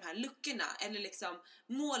att se de här luckorna eller liksom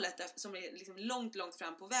målet som är liksom långt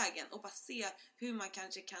fram på vägen och bara se hur man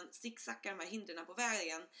kanske kan zigzacka de här hindren på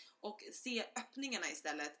vägen och se öppningarna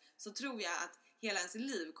istället, så tror jag att hela ens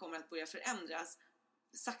liv kommer att börja förändras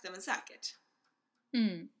sakta men säkert.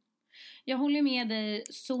 Jag håller med dig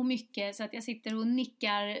så mycket så att jag sitter och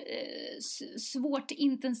nickar svårt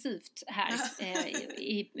intensivt här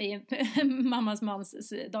i mammas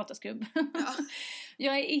mans dataskrubb. Ja.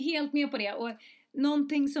 Jag är helt med på det, och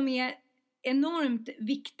någonting som är enormt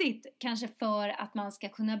viktigt kanske för att man ska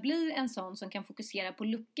kunna bli en sån som kan fokusera på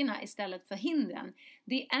luckorna istället för hindren,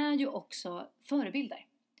 det är ju också förebilder.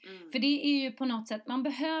 För det är ju på något sätt, man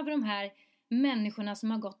behöver de här människorna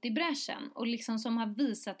som har gått i bräschen och liksom som har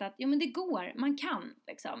visat att men det går, man kan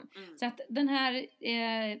liksom. Så att den här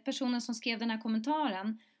personen som skrev den här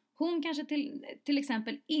kommentaren, hon kanske till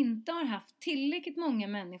exempel inte har haft tillräckligt många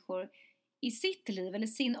människor i sitt liv eller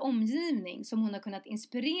sin omgivning som hon har kunnat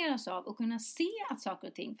inspireras av och kunna se att saker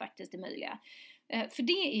och ting faktiskt är möjliga. För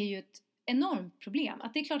det är ju ett enormt problem.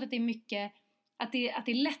 Att det är klart att det är mycket, att det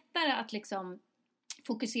är lättare att liksom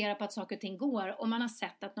fokusera på att saker och ting går om man har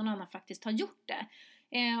sett att någon annan faktiskt har gjort det.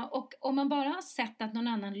 Och om man bara har sett att någon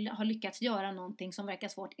annan har lyckats göra någonting som verkar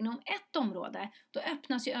svårt inom ett område, då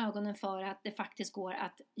öppnas ju ögonen för att det faktiskt går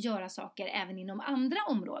att göra saker även inom andra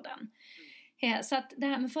områden. Så att det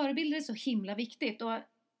här med förebilder är så himla viktigt. Och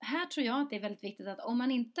här tror jag att det är väldigt viktigt att om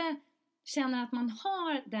man inte känner att man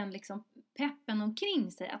har den liksom peppen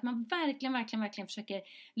omkring sig, att man verkligen försöker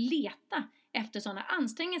leta efter sådana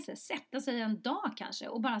ansträngningar, sätta sig en dag kanske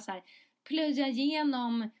och bara så här plöja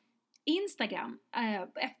igenom Instagram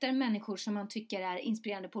efter människor som man tycker är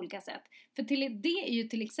inspirerande på olika sätt. För det är ju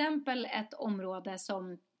till exempel ett område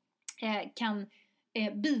som kan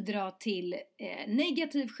bidra till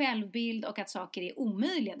negativ självbild och att saker är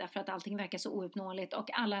omöjliga därför att allting verkar så ouppnåeligt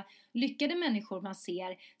och alla lyckade människor man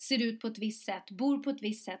ser ut på ett visst sätt, bor på ett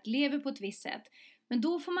visst sätt, lever på ett visst sätt. Men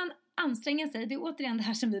då får man anstränga sig, det är återigen det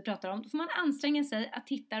här som vi pratar om, då får man anstränga sig att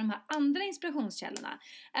hitta de här andra inspirationskällorna.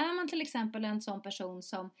 Är man till exempel en sån person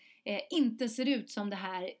som inte ser ut som det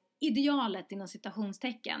här idealet inom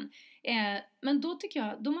citationstecken. Men då tycker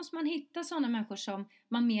jag, då måste man hitta sådana människor som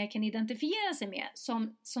man mer kan identifiera sig med,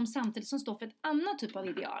 som samtidigt som står för ett annat typ av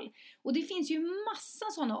ideal. Och det finns ju massa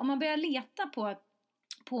sådana, om man börjar leta på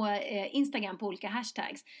Instagram på olika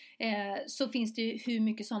hashtags så finns det ju hur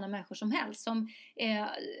mycket sådana människor som helst som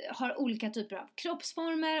har olika typer av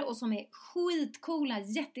kroppsformer och som är skitcoola,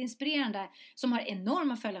 jätteinspirerande, som har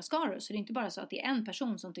enorma följarskaror. Så det är inte bara så att det är en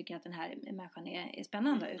person som tycker att den här människan är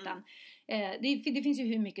spännande, utan det finns ju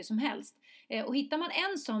hur mycket som helst. Och hittar man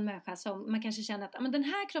en sån människa som man kanske känner att men den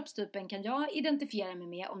här kroppstypen kan jag identifiera mig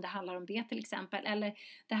med, om det handlar om det till exempel, eller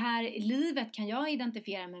det här livet kan jag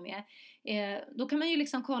identifiera mig med, då kan man ju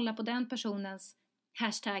liksom kolla på den personens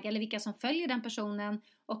hashtag eller vilka som följer den personen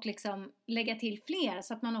och liksom lägga till fler,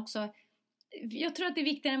 så att man också, jag tror att det är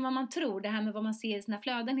viktigare än vad man tror, det här med vad man ser i sina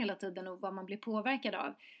flöden hela tiden och vad man blir påverkad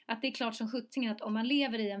av. Att det är klart som sjuttsingen att om man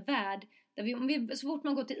lever i en värld där så fort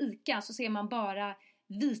man går till ICA så ser man bara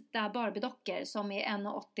vita Barbie-dockor som är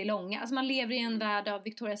 1,80 långa. Alltså man lever i en värld av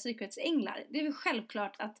Victoria's Secrets änglar. Det är väl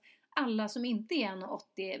självklart att alla som inte är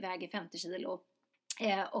 1,80 väger 50 kilo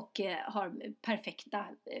och har perfekta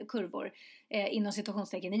kurvor inom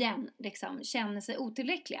situationstecken igen, liksom, känner sig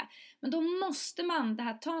otillräckliga. Men då måste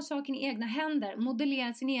man ta saken i egna händer,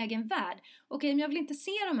 modellera sin egen värld. Okej, men jag vill inte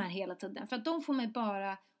se de här hela tiden för att de får mig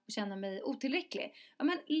bara och känna mig otillräcklig. Ja,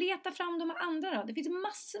 men leta fram de andra då. Det finns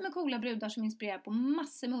massor med coola brudar som inspirerar på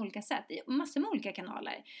massor med olika sätt, i massor med olika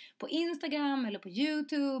kanaler. På Instagram eller på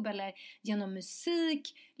YouTube eller genom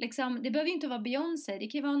musik. Liksom, det behöver ju inte vara Beyoncé. Det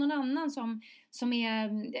kan ju vara någon annan som är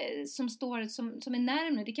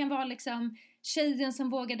närmare. Det kan vara liksom tjejen som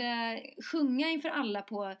vågade sjunga inför alla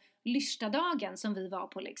på Lystadagen som vi var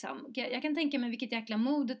på. Liksom. Jag kan tänka mig vilket jäkla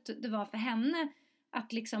modet det var för henne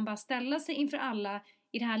att liksom bara ställa sig inför alla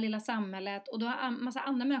i det här lilla samhället, och då har en massa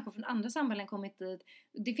andra människor från andra samhällen kommit dit.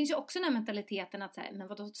 Det finns ju också den här mentaliteten att säga, men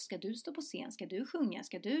vadå, ska du stå på scen? Ska du sjunga?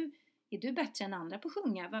 Är du bättre än andra på att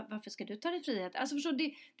sjunga? Varför ska du ta dig frihet? Alltså förstår,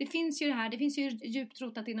 det finns ju det här, det finns ju djupt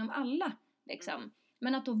rotat inom alla liksom.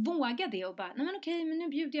 Men att då våga det och bara, nej men okej, men nu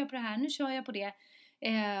bjuder jag på det här, nu kör jag på det.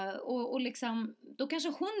 Och liksom, då kanske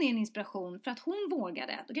hon är en inspiration för att hon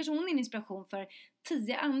vågade. Då kanske hon är en inspiration för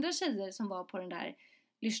 10 andra tjejer som var på den där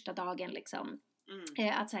Lystadagen liksom.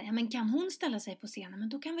 Att säga, ja, men kan hon ställa sig på scenen, men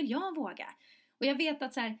då kan väl jag våga. Och jag vet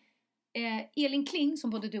att så här, Elin Kling, som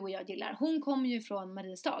både du och jag gillar, hon kommer ju från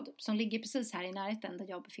Mariestad, som ligger precis här i närheten där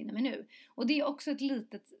jag befinner mig nu. Och det är också ett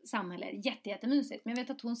litet samhälle, jättemysigt. Men jag vet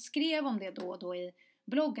att hon skrev om det då och då i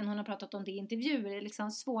bloggen, hon har pratat om det i intervjuer,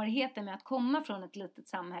 liksom svårigheten med att komma från ett litet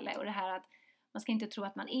samhälle. Och det här att man ska inte tro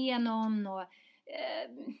att man är någon, och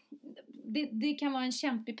det kan vara en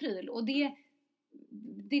kämpig pryl. Och det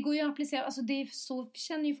går ju att applicera, alltså så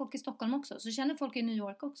känner ju folk i Stockholm också, så känner folk i New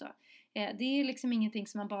York också. Det är liksom ingenting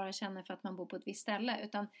som man bara känner för att man bor på ett visst ställe,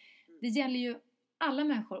 utan det gäller ju alla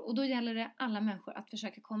människor, och då gäller det alla människor att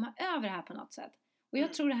försöka komma över det här på något sätt. Och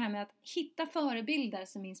jag tror det här med att hitta förebilder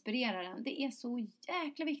som inspirerar en, det är så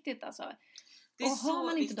jäkla viktigt alltså. Och har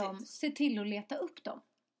man inte dem, se till att leta upp dem.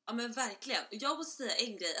 Ja men verkligen, jag måste säga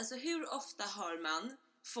en grej, alltså hur ofta hör man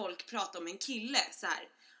folk prata om en kille så här: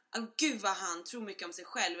 oh, gud vad han tror mycket om sig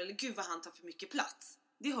själv, eller gud vad han tar för mycket plats.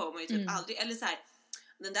 Det hör man ju typ aldrig. Eller så här,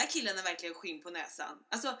 den där killen är verkligen skinn på näsan.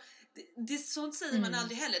 Alltså det sånt säger man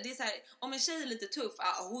aldrig heller. Det är så här, om en tjej är lite tuff,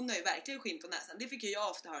 hon har ju verkligen skinn på näsan. Det fick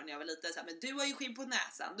jag ofta höra när jag var liten så här, men du har ju skinn på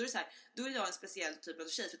näsan. Då är det så här, då är jag en speciell typ av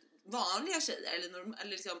tjej. För vanliga tjejer eller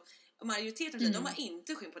liksom majoriteten av tjejer, de har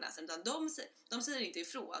inte skinn på näsan, utan de säger inte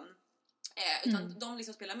ifrån. Utan de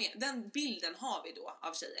liksom spelar med. Den bilden har vi då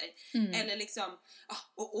av tjejer. Eller liksom,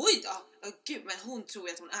 oj då, gud, men hon tror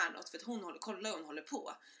att hon är något för att hon håller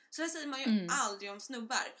på. Så det säger man ju aldrig om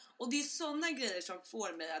snubbar. Och det är såna grejer som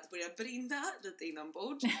får mig att börja brinna lite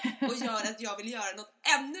inombords och gör att jag vill göra något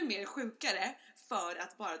ännu mer sjukare för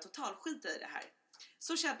att bara totalskita i det här.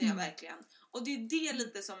 Så känner jag verkligen. Och det är det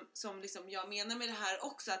lite som liksom jag menar med det här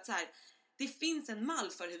också, att så här, det finns en mall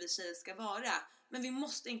för hur vi tjejer ska vara, men vi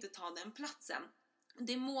måste inte ta den platsen.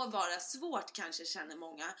 Det må vara svårt kanske, känner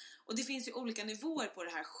många. Och det finns ju olika nivåer på det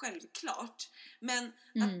här, självklart. Men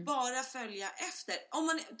att bara följa efter. Om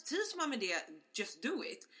man trivs man med det, just do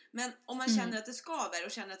it. Men om man känner att det skaver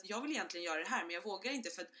och känner att jag vill egentligen göra det här, men jag vågar inte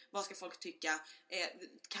för att vad ska folk tycka?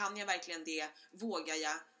 Kan jag verkligen det? Vågar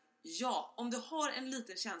jag? Ja, om du har en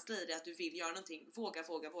liten känsla i det att du vill göra någonting, våga.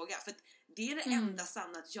 För att det är det enda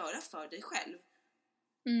sanna att göra för dig själv.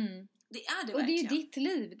 Det är det verkligen. Och det är ditt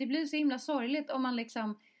liv. Det blir så himla sorgligt om man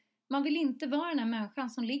liksom... Man vill inte vara den här människan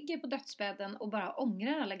som ligger på dödsbädden och bara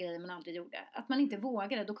ångrar alla grejer man aldrig gjorde. Att man inte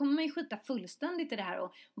vågar det. Då kommer man ju skita fullständigt i det här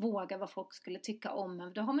och våga vad folk skulle tycka om.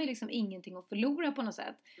 Men då har man ju liksom ingenting att förlora på något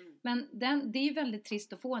sätt. Men det är ju väldigt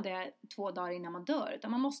trist att få det 2 dagar innan man dör.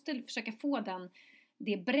 Utan man måste försöka få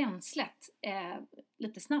det bränslet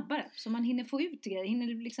lite snabbare. Så man hinner få ut grejer,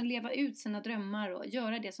 hinner liksom leva ut sina drömmar och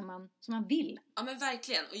göra det som man vill. Ja, men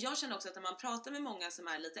verkligen. Och jag känner också att när man pratar med många som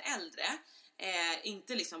är lite äldre,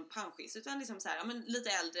 inte liksom panschis, utan liksom så här, ja, men lite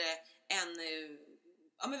äldre än,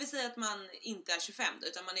 ja, men vi säger att man inte är 25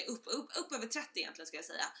 utan man är upp över 30 egentligen, ska jag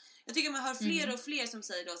säga. Jag tycker man hör fler och fler som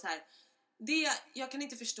säger då så här, jag kan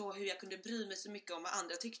inte förstå hur jag kunde bry mig så mycket om vad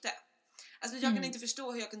andra tyckte. Alltså jag kan inte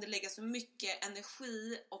förstå hur jag kunde lägga så mycket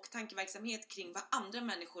energi och tankeverksamhet kring vad andra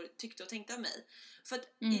människor tyckte och tänkte av mig. För att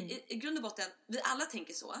i grund och botten, vi alla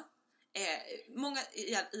tänker så. Många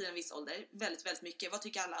i en viss ålder, väldigt, väldigt mycket. Vad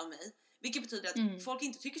tycker alla om mig? Vilket betyder att folk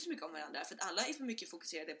inte tycker så mycket om varandra. För att alla är för mycket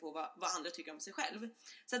fokuserade på vad andra tycker om sig själv.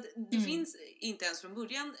 Så att det finns inte ens från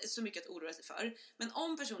början så mycket att oroa sig för. Men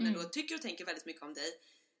om personer då tycker och tänker väldigt mycket om dig,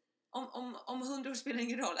 om 100 år spelar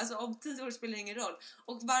ingen roll, alltså om 10 år spelar ingen roll.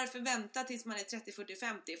 Och varför vänta tills man är 30, 40,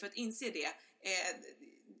 50 för att inse det?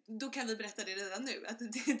 Då kan vi berätta det redan nu, att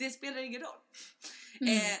det spelar ingen roll.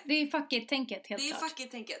 Det är fuck it-tänket, helt klart. Det är fuck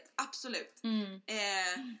it-tänket, absolut.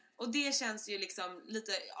 Och det känns ju liksom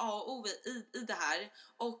lite A och O i det här.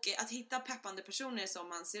 Och att hitta peppande personer som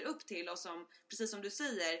man ser upp till och som, precis som du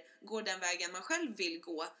säger, går den vägen man själv vill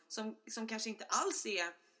gå. Som kanske inte alls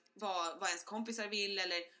är vad ens kompisar vill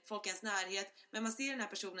eller folk i ens närhet, men man ser den här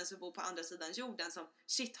personen som bor på andra sidan jorden som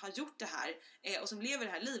har gjort det här och som lever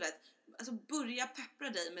det här livet. Alltså börja peppra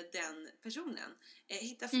dig med den personen.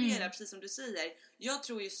 Hitta flera, precis som du säger. Jag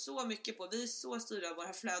tror ju så mycket på, vi är så styrda av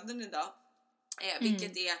våra flöden idag,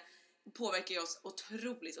 vilket påverkar oss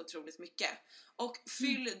otroligt mycket. Och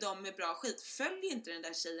fyll dem med bra skit. Följ inte den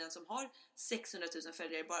där tjejen som har 600 000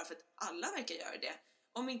 följare bara för att alla verkar göra det.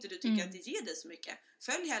 Om inte du tycker att det ger dig så mycket.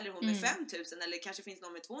 Följ hellre hon med 5 000 eller kanske finns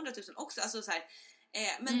någon med 200 000 också. Alltså så här,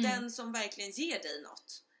 men den som verkligen ger dig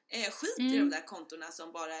något. Skit i de där kontorna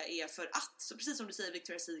som bara är för att. Så precis som du säger,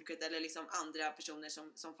 Victoria's Secret eller liksom andra personer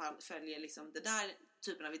som följer liksom det där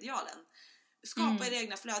typen av idealen. Skapa era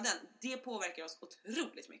egna flöden. Det påverkar oss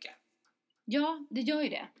otroligt mycket. Ja, det gör ju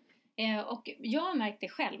det. Och jag har märkt det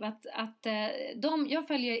själv att jag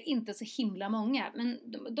följer inte så himla många, men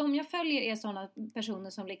de jag följer är sådana personer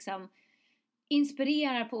som liksom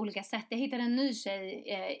inspirerar på olika sätt. Jag hittade en ny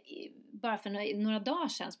tjej bara för några dagar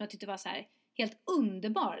sedan som jag tyckte var så här helt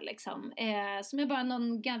underbar liksom. Som är bara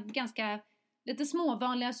någon ganska lite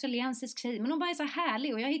småvanlig australiensisk tjej, men hon bara är så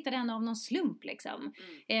härlig och jag hittade henne av någon slump liksom.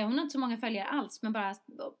 Hon har inte så många följare alls, men bara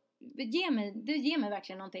det ger mig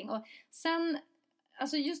verkligen någonting. Och sen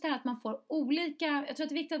alltså just det här att man får olika, jag tror att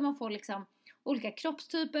det är viktigt att man får liksom olika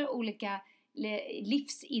kroppstyper, olika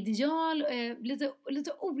livsideal,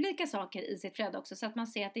 lite olika saker i sitt flöde också, så att man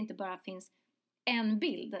ser att det inte bara finns en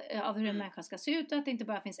bild av hur en människa ska se ut och att det inte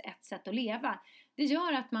bara finns ett sätt att leva. Det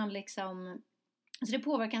gör att man liksom, alltså det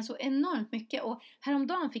påverkar så enormt mycket. Och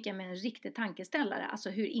häromdagen fick jag med en riktig tankeställare, alltså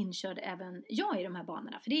hur inkörd även jag i de här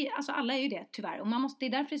banorna. För det är, alltså alla är ju det tyvärr, och det är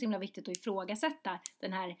därför det är så himla viktigt att ifrågasätta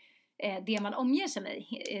den här det man omger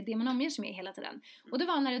sig med hela tiden. Och det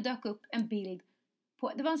var när det dök upp en bild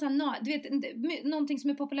på, det var en sån här, du vet, någonting som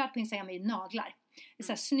är populärt på Instagram är naglar. Det är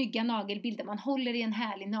så här snygga nagelbilder. Man håller i en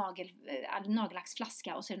härlig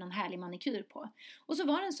nagellacksflaska och så är det någon härlig manikyr på. Och så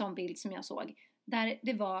var det en sån bild som jag såg där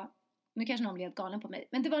det var nu kanske någon blev helt galen på mig,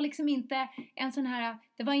 men det var liksom inte en sån här,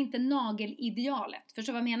 det var inte nagelidealet.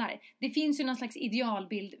 Förstår vad jag menar? Det finns ju någon slags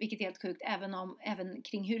idealbild, vilket är helt sjukt, även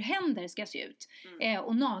kring hur händer ska se ut.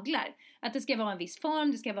 Och naglar. Att det ska vara en viss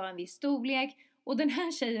form, det ska vara en viss storlek. Och den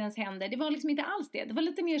här tjejens händer, det var liksom inte alls det. Det var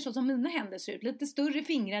lite mer så som mina händer ser ut. Lite större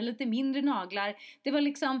fingrar, lite mindre naglar. Det var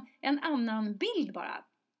liksom en annan bild bara.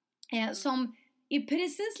 Som är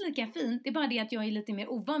precis lika fint. Det är bara det att jag är lite mer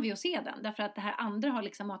ovan vid att se den. Därför att det här andra har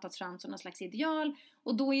liksom matats fram som någon slags ideal.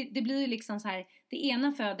 Och då det blir liksom så här, det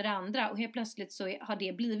ena föder det andra. Och helt plötsligt så har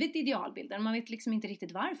det blivit idealbilden. Man vet liksom inte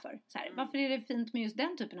riktigt varför. Så här, varför är det fint med just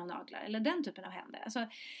den typen av naglar? Eller den typen av händer? Alltså,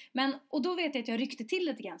 och då vet jag att jag ryckte till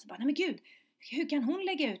lite grann. Så bara, nej men gud. Hur kan hon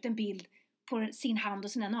lägga ut en bild på sin hand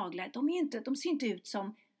och sina naglar? De ser inte ut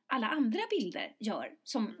som alla andra bilder gör.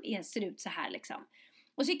 Som ser ut så här liksom.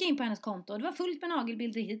 Och så gick jag in på hennes konto och det var fullt med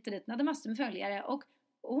nagelbilder hit och dit. Hon hade massor med följare och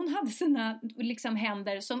hon hade sina liksom,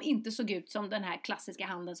 händer som inte såg ut som den här klassiska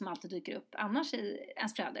handen som alltid dyker upp annars i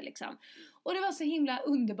ens flöde liksom. Och det var så himla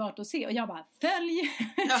underbart att se. Och jag bara, följ!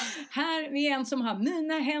 Ja. Här är en som har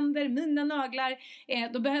mina händer, mina naglar.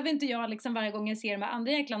 Då behöver inte jag liksom varje gång jag ser de här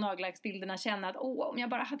andra jäkla nagellacksbilderna känna att om jag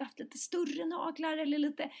bara hade haft lite större naglar eller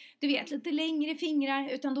lite, du vet, lite längre fingrar.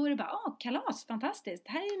 Utan då är det bara, kalas, fantastiskt.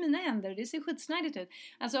 Här är mina händer och det ser skitsnajdigt ut.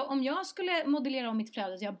 Alltså om jag skulle modellera om mitt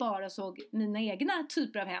flöde så jag bara såg mina egna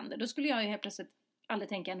typer av händer, då skulle jag ju helt plötsligt aldrig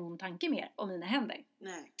tänka någon tanke mer om mina händer.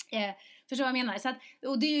 Nej. Förstår vad jag menar? Så att,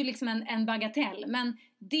 och det är ju liksom en bagatell. Men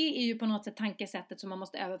det är ju på något sätt tankesättet som man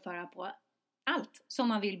måste överföra på allt som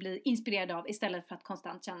man vill bli inspirerad av istället för att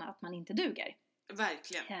konstant känna att man inte duger.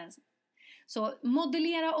 Verkligen. Så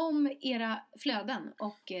modellera om era flöden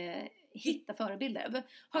och hitta förebilder.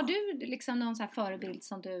 Har du liksom någon så här förebild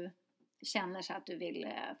som du känner så att du vill...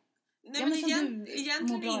 Nej, men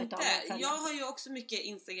egentligen inte. Jag har ju också mycket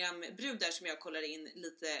Instagram-brudar som jag kollar in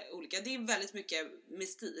lite olika. Det är väldigt mycket med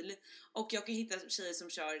stil. Och jag kan hitta tjejer som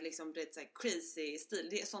kör liksom lite så här crazy stil.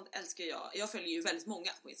 Det är sånt älskar jag. Jag följer ju väldigt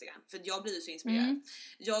många på Instagram. För jag blir ju så inspirerad.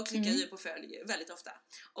 Jag klickar ju på följ väldigt ofta.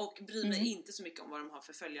 Och bryr mig inte så mycket om vad de har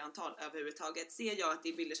för följarantal överhuvudtaget. Ser jag att det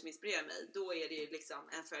är bilder som inspirerar mig, då är det ju liksom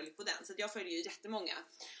en följ på den. Så jag följer ju jättemånga.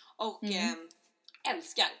 Och...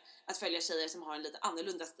 älskar att följa tjejer som har en lite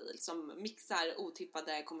annorlunda stil, som mixar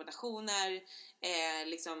otippade kombinationer,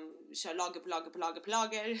 liksom kör lager på lager på lager på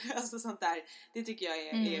lager, alltså sånt där. Det tycker jag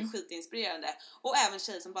är skitinspirerande. Och även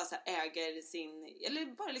tjejer som bara så här äger sin, eller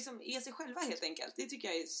bara liksom är sig själva helt enkelt. Det tycker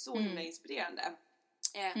jag är så himla inspirerande.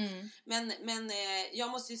 Men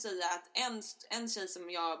jag måste ju säga att en tjej som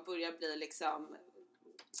jag börjar bli liksom,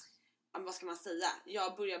 vad ska man säga,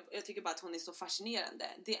 jag tycker bara att hon är så fascinerande.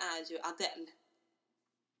 Det är ju Adele.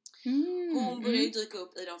 Hon börjar ju dyka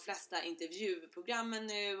upp i de flesta intervjuprogrammen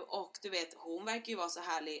nu. Och du vet, hon verkar ju vara så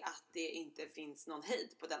härlig att det inte finns någon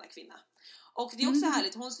hejd på denna kvinna. Och det är också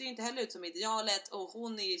härligt, hon ser ju inte heller ut som idealet. Och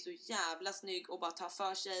hon är ju så jävla snygg och bara tar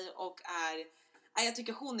för sig. Och jag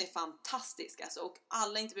tycker hon är fantastisk alltså. Och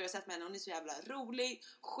alla intervjuer jag sett med henne, hon är så jävla rolig,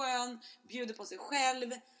 skön, bjuder på sig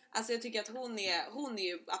själv. Alltså jag tycker att hon är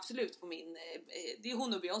ju absolut på min, det är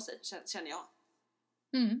hon och Beyoncé känner jag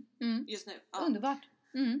just nu. Ja. Underbart.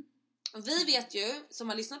 Och vi vet ju, som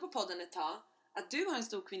har lyssnat på podden ett tag, att du har en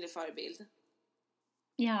stor kvinnlig förebild.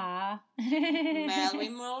 Ja.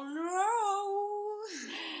 Marilyn Monroe.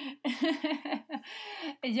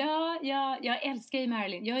 Ja, jag älskar ju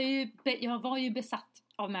Marilyn. Jag var ju besatt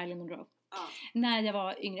av Marilyn Monroe när jag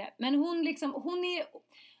var yngre. Men hon är,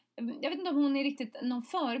 jag vet inte om hon är riktigt någon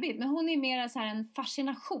förebild, men hon är mer så här en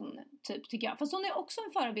fascination typ, tycker jag. Fast hon är också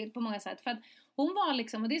en förebild på många sätt, för att hon var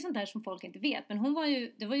liksom, och det är sånt där som folk inte vet, men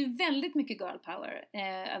det var ju väldigt mycket girl power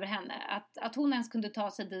över henne. Att hon ens kunde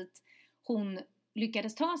ta sig dit hon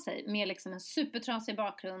lyckades ta sig med liksom en supertrasig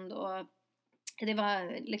bakgrund, och det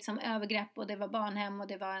var liksom övergrepp, och det var barnhem, och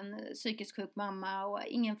det var en psykiskt sjuk mamma och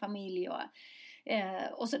ingen familj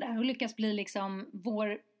och sådär. Hon lyckas bli liksom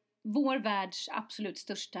vår världs absolut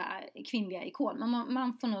största kvinnliga ikon.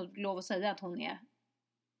 Man får nog lov att säga att hon är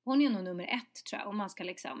nog nummer 1, tror jag, om man ska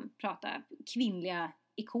liksom prata kvinnliga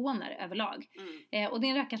ikoner överlag. Och det är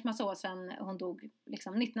en rackars massa år sedan hon dog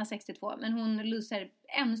liksom 1962, men hon lyser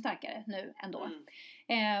ännu starkare nu ändå.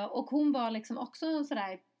 Och hon var liksom också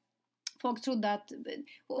sådär, folk trodde att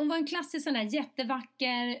hon var en klassisk sån där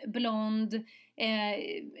jättevacker, blond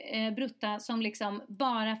brutta som liksom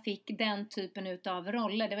bara fick den typen utav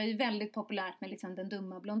roller. Det var ju väldigt populärt med liksom den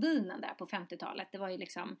dumma blondinen där på 50-talet. Det var ju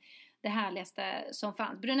liksom det härligaste som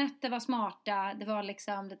fanns. Brunetter var smarta, det var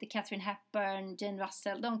liksom lite Catherine Hepburn, Jane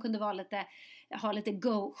Russell. De kunde vara ha lite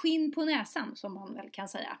skinn på näsan, som man väl kan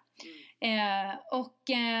säga.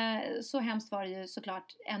 Så hemskt var det ju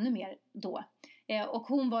såklart ännu mer då. Och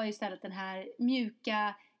hon var ju istället den här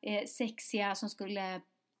mjuka, sexiga som skulle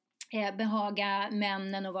behaga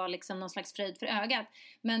männen och vara liksom någon slags fröjd för ögat.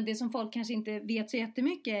 Men det som folk kanske inte vet så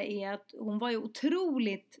jättemycket är att hon var ju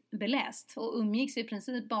otroligt beläst och umgicks i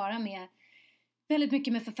princip bara med väldigt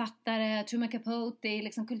mycket med författare, Truman Capote,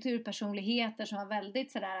 liksom kulturpersonligheter som var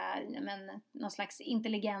väldigt sådär, men någon slags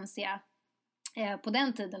intelligensia på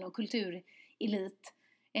den tiden och kulturelit.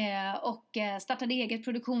 Och startade eget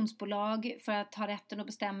produktionsbolag för att ha rätten att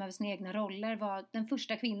bestämma över sina egna roller. Var den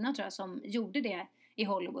första kvinnan tror jag som gjorde det i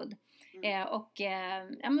Hollywood.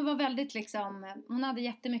 Men var väldigt liksom, hon hade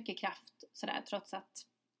jättemycket kraft sådär, trots att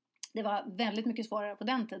det var väldigt mycket svårare på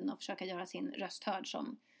den tiden att försöka göra sin röst hörd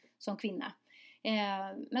som kvinna.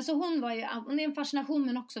 Men så hon är en fascination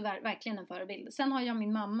men också verkligen en förebild. Sen har jag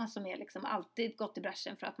min mamma som är liksom alltid gått i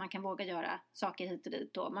bräschen för att man kan våga göra saker hit och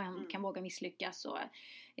dit och man kan våga misslyckas och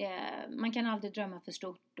man kan aldrig drömma för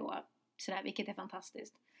stort och sådär, vilket är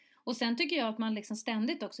fantastiskt. Och sen tycker jag att man liksom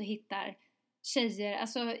ständigt också hittar tjejer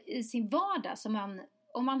alltså i sin vardag som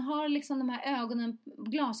om man har liksom de här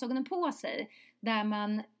glasögonen på sig där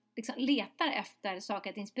man liksom letar efter saker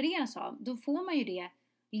att inspireras av, då får man ju det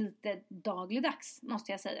lite dagligdags,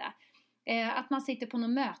 måste jag säga. Att man sitter på något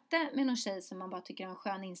möte med någon tjej som man bara tycker har en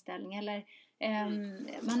skön inställning. Eller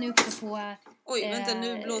man är uppe på... Oj, vänta,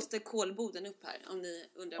 nu blåste kolboden upp här. Om ni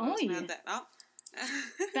undrar vad som hände. Ja.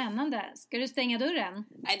 Spännande. Ska du stänga dörren?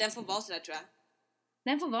 Nej, den får vara sådär tror jag.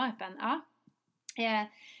 Den får vara öppen, ja.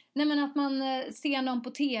 Nej, men att man ser någon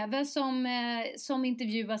på tv som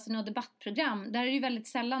intervjuas i något debattprogram. Där är det ju väldigt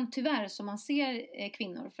sällan tyvärr som man ser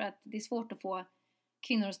kvinnor. För att det är svårt att få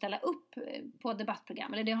kvinnor att ställa upp på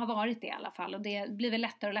debattprogram. Eller det har varit det i alla fall. Och det blir väl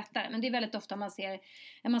lättare och lättare. Men det är väldigt ofta man ser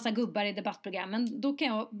en massa gubbar i debattprogrammen. Då kan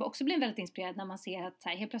jag också bli väldigt inspirerad när man ser att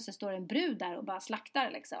helt plötsligt står en brud där och bara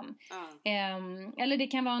slaktar liksom. Eller det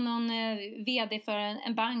kan vara någon vd för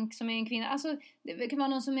en bank som är en kvinna. Alltså det kan vara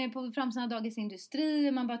någon som är på framsidan av Dagens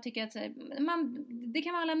Industri. Man bara tycker att det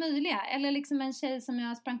kan vara alla möjliga. Eller liksom en tjej som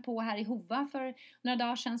jag sprang på här i Hova för några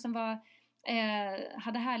dagar sedan som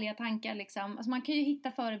hade härliga tankar liksom. Alltså man kan ju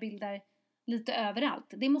hitta förebilder lite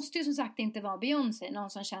överallt. Det måste ju som sagt inte vara Beyoncé, någon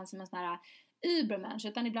som känns som en sån här übermensch,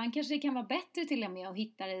 utan ibland kanske det kan vara bättre till och med att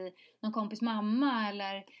hitta i någon kompis mamma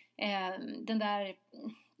eller den där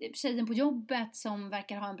tjejen på jobbet som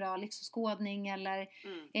verkar ha en bra livsåskådning eller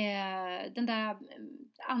den där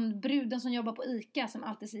bruden som jobbar på ICA som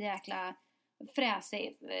alltid är så jäkla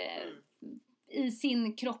fräsig i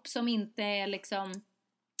sin kropp som inte är liksom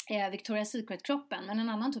Victoria's Secret-kroppen, men en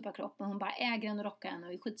annan typ av kropp, men hon bara äger den och rockar den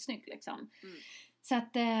och är skitsnygg liksom. Så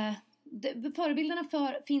att förebilderna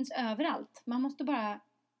finns överallt. Man måste bara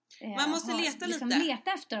man måste leta liksom, lite.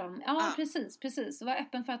 Leta efter dem. Ja. Precis. Och vara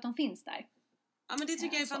öppen för att de finns där. Ja, men det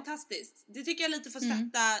tycker jag är fantastiskt. Det tycker jag lite får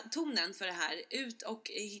sätta tonen för det här. Ut och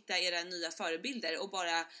hitta era nya förebilder och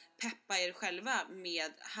bara peppa er själva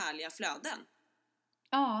med härliga flöden.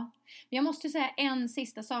 Ja, jag måste säga en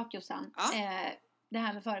sista sak, Jossan. Det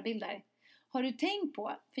här med förebilder. Har du tänkt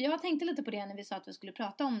på, för jag tänkte lite på det när vi sa att vi skulle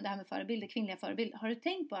prata om det här med förebilder, kvinnliga förebilder. Har du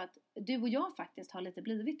tänkt på att du och jag faktiskt har lite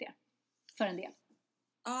blivit det? För en del.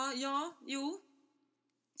 Jo.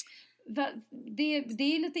 Det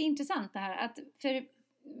är lite intressant det här. Att, för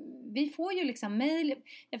vi får ju liksom mejl.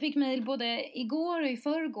 Jag fick mejl både igår och i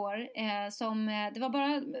förrgår. Det var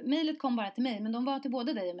bara, mejlet kom bara till mig, men de var till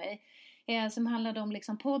både dig och mig. Som handlade om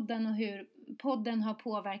liksom podden och hur podden har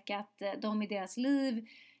påverkat dem i deras liv.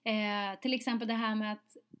 Till exempel det här med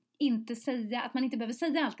att man inte behöver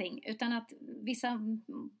säga allting, utan att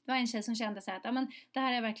var en tjej som kände så här att det här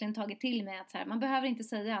har jag verkligen tagit till mig, att så här, man behöver inte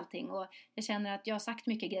säga allting, och jag känner att jag har sagt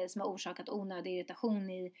mycket grejer som har orsakat onödig irritation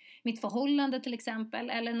i mitt förhållande till exempel.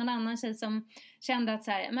 Eller någon annan tjej som kände att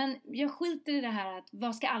så här, men jag skiter i det här att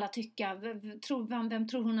vad ska alla tycka, vem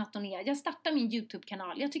tror hon att hon är, jag startar min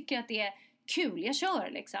YouTube-kanal, jag tycker att det är kul, jag kör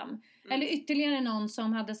liksom. Eller ytterligare någon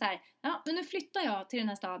som hade så här, men nu flyttar jag till den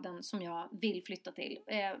här staden som jag vill flytta till.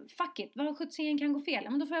 Fuck it, vad 70 kan gå fel?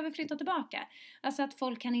 Men då får jag väl flytta tillbaka. Alltså att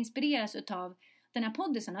folk kan inspireras utav den här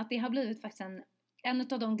podden, att det har blivit faktiskt en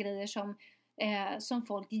av de grejer som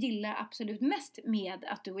folk gillar absolut mest med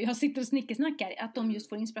att du och jag sitter och snickesnackar, att de just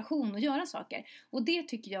får inspiration att göra saker. Och det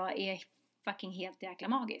tycker jag är fucking helt jäkla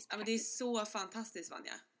magiskt. Ja, men det är så fantastiskt,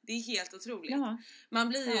 Vanja. Det är helt otroligt. Man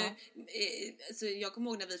blir ju alltså jag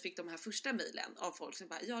kommer ihåg när vi fick de här första mejlen av folk som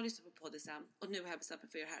bara, jag lyssnar på podden och nu har jag bestämt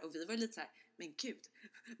mig för det här, och vi var lite så här, men gud,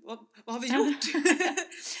 vad har vi gjort?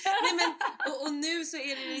 Nej, men, och nu så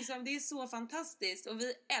är det liksom, det är så fantastiskt och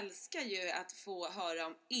vi älskar ju att få höra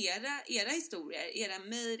om era historier, era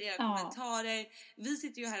mejl, era kommentarer. Vi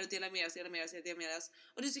sitter ju här och delar med oss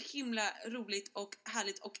och det är så himla roligt och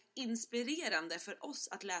härligt och inspirerande för oss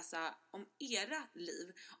att läsa om era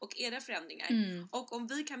liv och era förändringar. Och om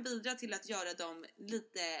vi kan bidra till att göra dem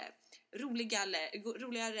lite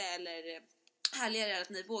roligare eller härligare, att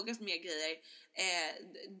ni vågar för mer grejer,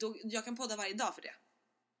 då jag kan podda varje dag för det.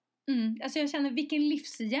 Alltså jag känner vilken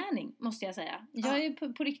livsgärning, måste jag säga. Jag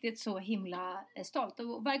är på riktigt så himla stolt.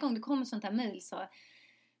 Och varje gång det kommer sånt här mejl så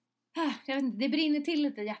jag vet inte, det brinner till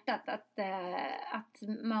lite i hjärtat att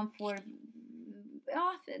man får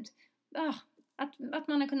att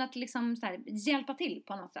man har kunnat liksom så här hjälpa till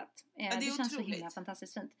på något sätt. Det känns otroligt. Så himla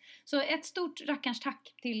fantastiskt fint. Så ett stort rackarns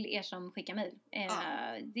tack till er som skickar mejl.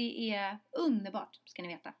 Det är underbart, ska ni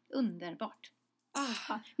veta. Underbart.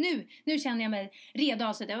 Nu känner jag mig redo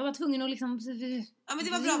av sig. Jag var tvungen att liksom... Ja, men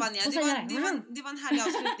det var bra, Vanja. Det var en härlig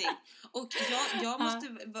avslutning. Och jag måste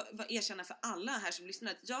erkänna för alla här som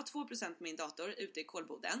lyssnar att jag har 2% på min dator ute i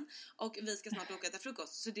Kolboden. Och vi ska snart åka till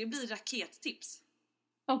frukost. Så det blir rakettips.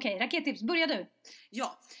 Okej, rakettips. Börja du.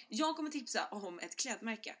 Ja, jag kommer tipsa om ett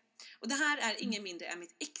klädmärke. Och det här är ingen mindre än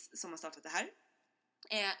mitt ex som har startat det här.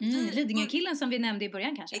 Lidingö-killen som vi nämnde i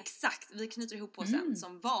början kanske. Exakt, vi knyter ihop på sen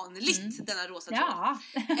som vanligt denna rosa tråd.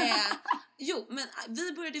 Men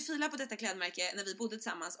vi började fila på detta klädmärke när vi bodde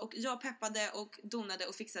tillsammans. Och jag peppade och donade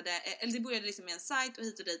och fixade. Eller det började liksom med en sajt och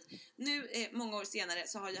hit och dit. Nu, många år senare,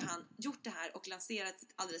 så har ju han gjort det här och lanserat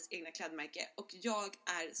sitt alldeles egna klädmärke. Och jag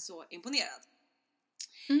är så imponerad.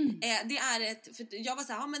 Det är för jag var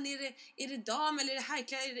så här, men är det dam eller är det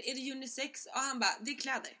herrkläder, är det unisex? Och han bara, det är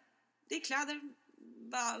kläder.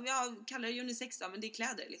 Jag kallar det unisex då, men det är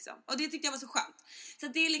kläder liksom. Och det tyckte jag var så skönt. Så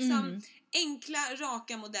det är liksom enkla,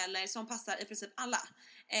 raka modeller som passar i princip alla.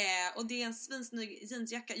 Och det är en svinsnygg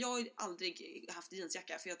jeansjacka. Jag har ju aldrig haft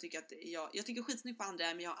jeansjacka, för jag tycker skitsnyggt på andra,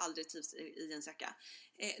 men jag har aldrig trivs i jeansjacka.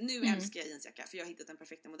 Nu älskar jag jeansjacka, för jag har hittat den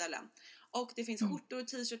perfekta modellen. Och det finns skjortor,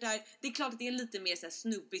 t-shirtar. Det är klart att det är lite mer så här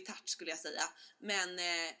snoopy touch, skulle jag säga.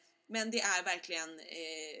 Men det är verkligen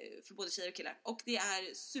för både tjejer och killar. Och det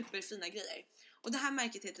är superfina grejer. Och det här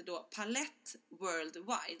märket heter då Palette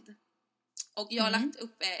Worldwide. Och jag har lagt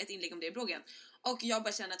upp ett inlägg om det i bloggen. Och jag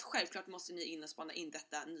bara känner att självklart måste ni in och spana in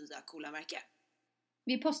detta nya coola märke.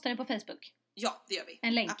 Vi postar det på Facebook. Ja, det gör vi.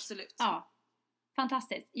 En länk. Absolut. Ja,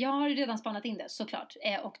 fantastiskt. Jag har redan spanat in det, såklart.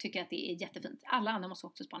 Och tycker att det är jättefint. Alla andra måste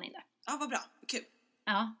också spana in det. Ja, vad bra. Kul.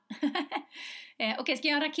 Ja. Okej, ska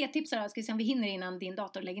jag ha rakettipsa då? Ska vi se om vi hinner innan din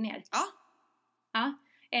dator lägger ner. Ja.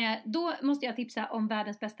 Då måste jag tipsa om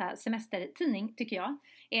världens bästa semestertidning, tycker jag.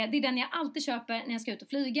 Det är den jag alltid köper när jag ska ut och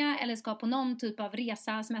flyga eller ska på någon typ av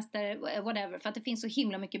resa, semester, whatever. För att det finns så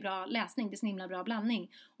himla mycket bra läsning, det är så himla bra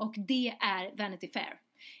blandning. Och det är Vanity Fair.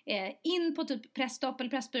 In på typ Pressstopp eller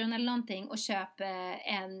Pressbyrån eller någonting och köp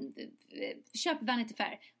Vanity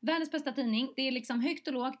Fair. Världens bästa tidning. Det är liksom högt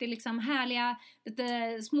och lågt. Det är liksom härliga,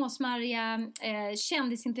 lite småsmarriga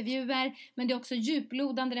kändisintervjuer. Men det är också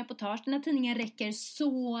djuplodande reportage. Den här tidningen räcker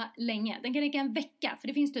så länge. Den kan räcka en vecka. För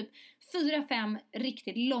det finns typ 4-5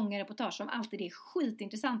 riktigt långa reportage som alltid är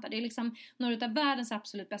skitintressanta. Det är liksom några av världens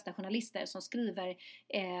absolut bästa journalister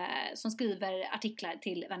som skriver artiklar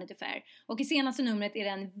till Vanity Fair. Och i senaste numret är det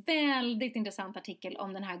en väldigt intressant artikel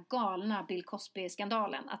om den här galna Bill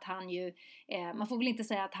Cosby-skandalen. Att han ju, man får väl inte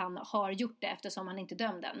säga att han har gjort det eftersom han inte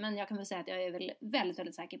dömde den. Men jag kan väl säga att jag är väl väldigt,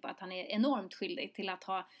 väldigt säker på att han är enormt skyldig till att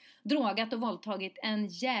ha drogat och våldtagit en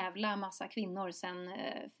jävla massa kvinnor sedan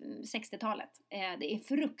 60-talet. Det är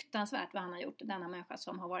fruktansvärt vad han har gjort, denna människa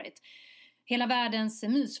som har varit hela världens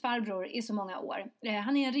mysfarbror i så många år.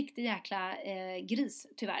 Han är en riktig jäkla gris,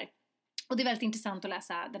 tyvärr. Och det är väldigt intressant att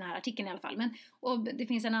läsa den här artikeln i alla fall. Och det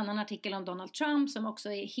finns en annan artikel om Donald Trump som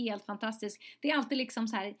också är helt fantastisk. Det är alltid liksom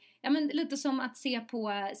så här, ja men lite som att se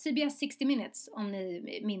på CBS 60 Minutes, om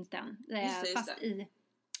ni minns den.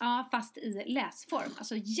 Fast i läsform.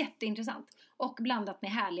 Alltså jätteintressant. Och blandat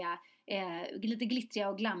med härliga, lite glittriga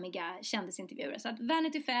och glammiga kändisintervjuer. Så att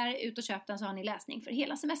Vanity Fair, ut och köp den, så har ni läsning för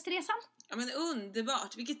hela semesterresan. Ja, men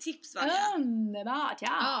underbart. Vilket tips, Vanja. Underbart,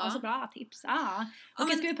 ja. Och så bra tips. Ja.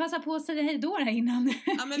 Okej, ska vi passa på att säga hej då innan,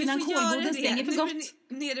 innan Kolboden stänger för gott?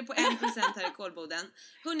 Nu är vi nere på 1% här i Kolboden.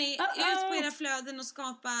 Hörrni, ut på era flöden och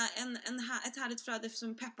skapa ett härligt flöde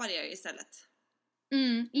som peppar er istället.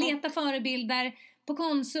 Leta förebilder på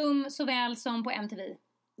Konsum såväl som på MTV.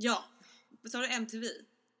 Ja, vad sa du, MTV?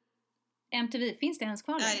 MTV, finns det ens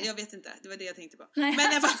kvar? Nej, jag vet inte. Det var det jag tänkte på. Nej. Men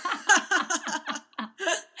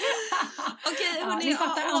Okej, ni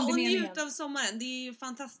fattar och andemeningen. njut av sommaren. Det är ju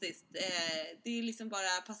fantastiskt. Det är liksom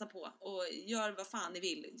bara passa på och gör vad fan ni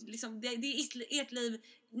vill. Liksom, det är ert liv.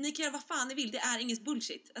 Ni kan göra vad fan ni vill. Det är inget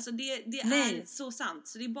bullshit. Alltså det är så sant.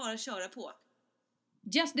 Så det är bara att köra på.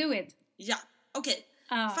 Just do it. Ja, okej.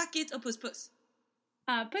 Fuck it och puss puss.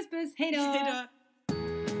 Puss puss. Hej då. Hej då.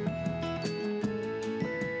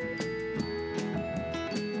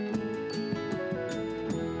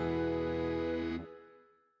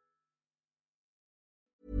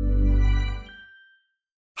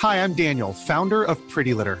 Hi, I'm Daniel, founder of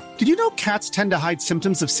Pretty Litter. Did you know cats tend to hide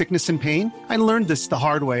symptoms of sickness and pain? I learned this the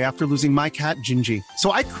hard way after losing my cat, Gingy.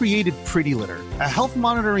 So I created Pretty Litter, a health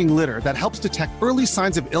monitoring litter that helps detect early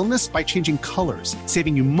signs of illness by changing colors,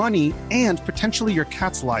 saving you money and potentially your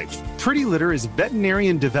cat's life. Pretty Litter is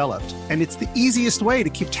veterinarian developed, and it's the easiest way to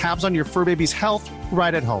keep tabs on your fur baby's health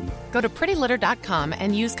right at home. Go to prettylitter.com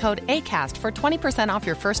and use code ACAST for 20% off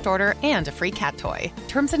your first order and a free cat toy.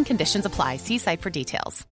 Terms and conditions apply. See site for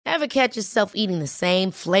details. Ever catch yourself eating the same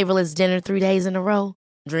flavorless dinner 3 days in a row?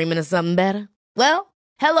 Dreaming of something better? Well,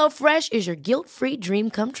 HelloFresh is your guilt-free dream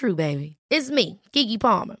come true, baby. It's me, Keke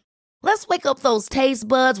Palmer. Let's wake up those taste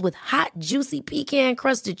buds with hot, juicy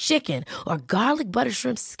pecan-crusted chicken or garlic butter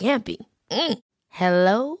shrimp scampi.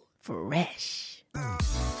 Hello Fresh.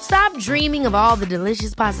 Stop dreaming of all the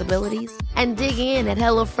delicious possibilities and dig in at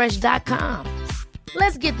HelloFresh.com.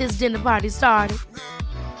 Let's get this dinner party started.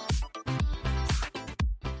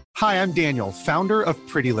 Hi, I'm Daniel, founder of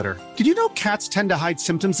Pretty Litter. Did you know cats tend to hide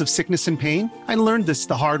symptoms of sickness and pain? I learned this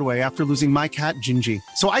the hard way after losing my cat, Gingy.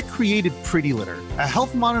 So I created Pretty Litter, a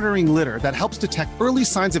health monitoring litter that helps detect early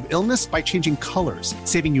signs of illness by changing colors,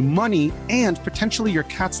 saving you money and potentially your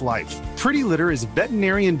cat's life. Pretty Litter is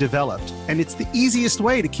veterinarian developed, and it's the easiest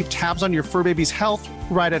way to keep tabs on your fur baby's health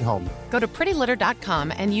right at home. Go to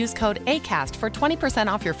prettylitter.com and use code ACAST for 20%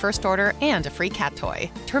 off your first order and a free cat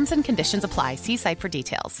toy. Terms and conditions apply. See site for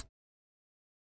details.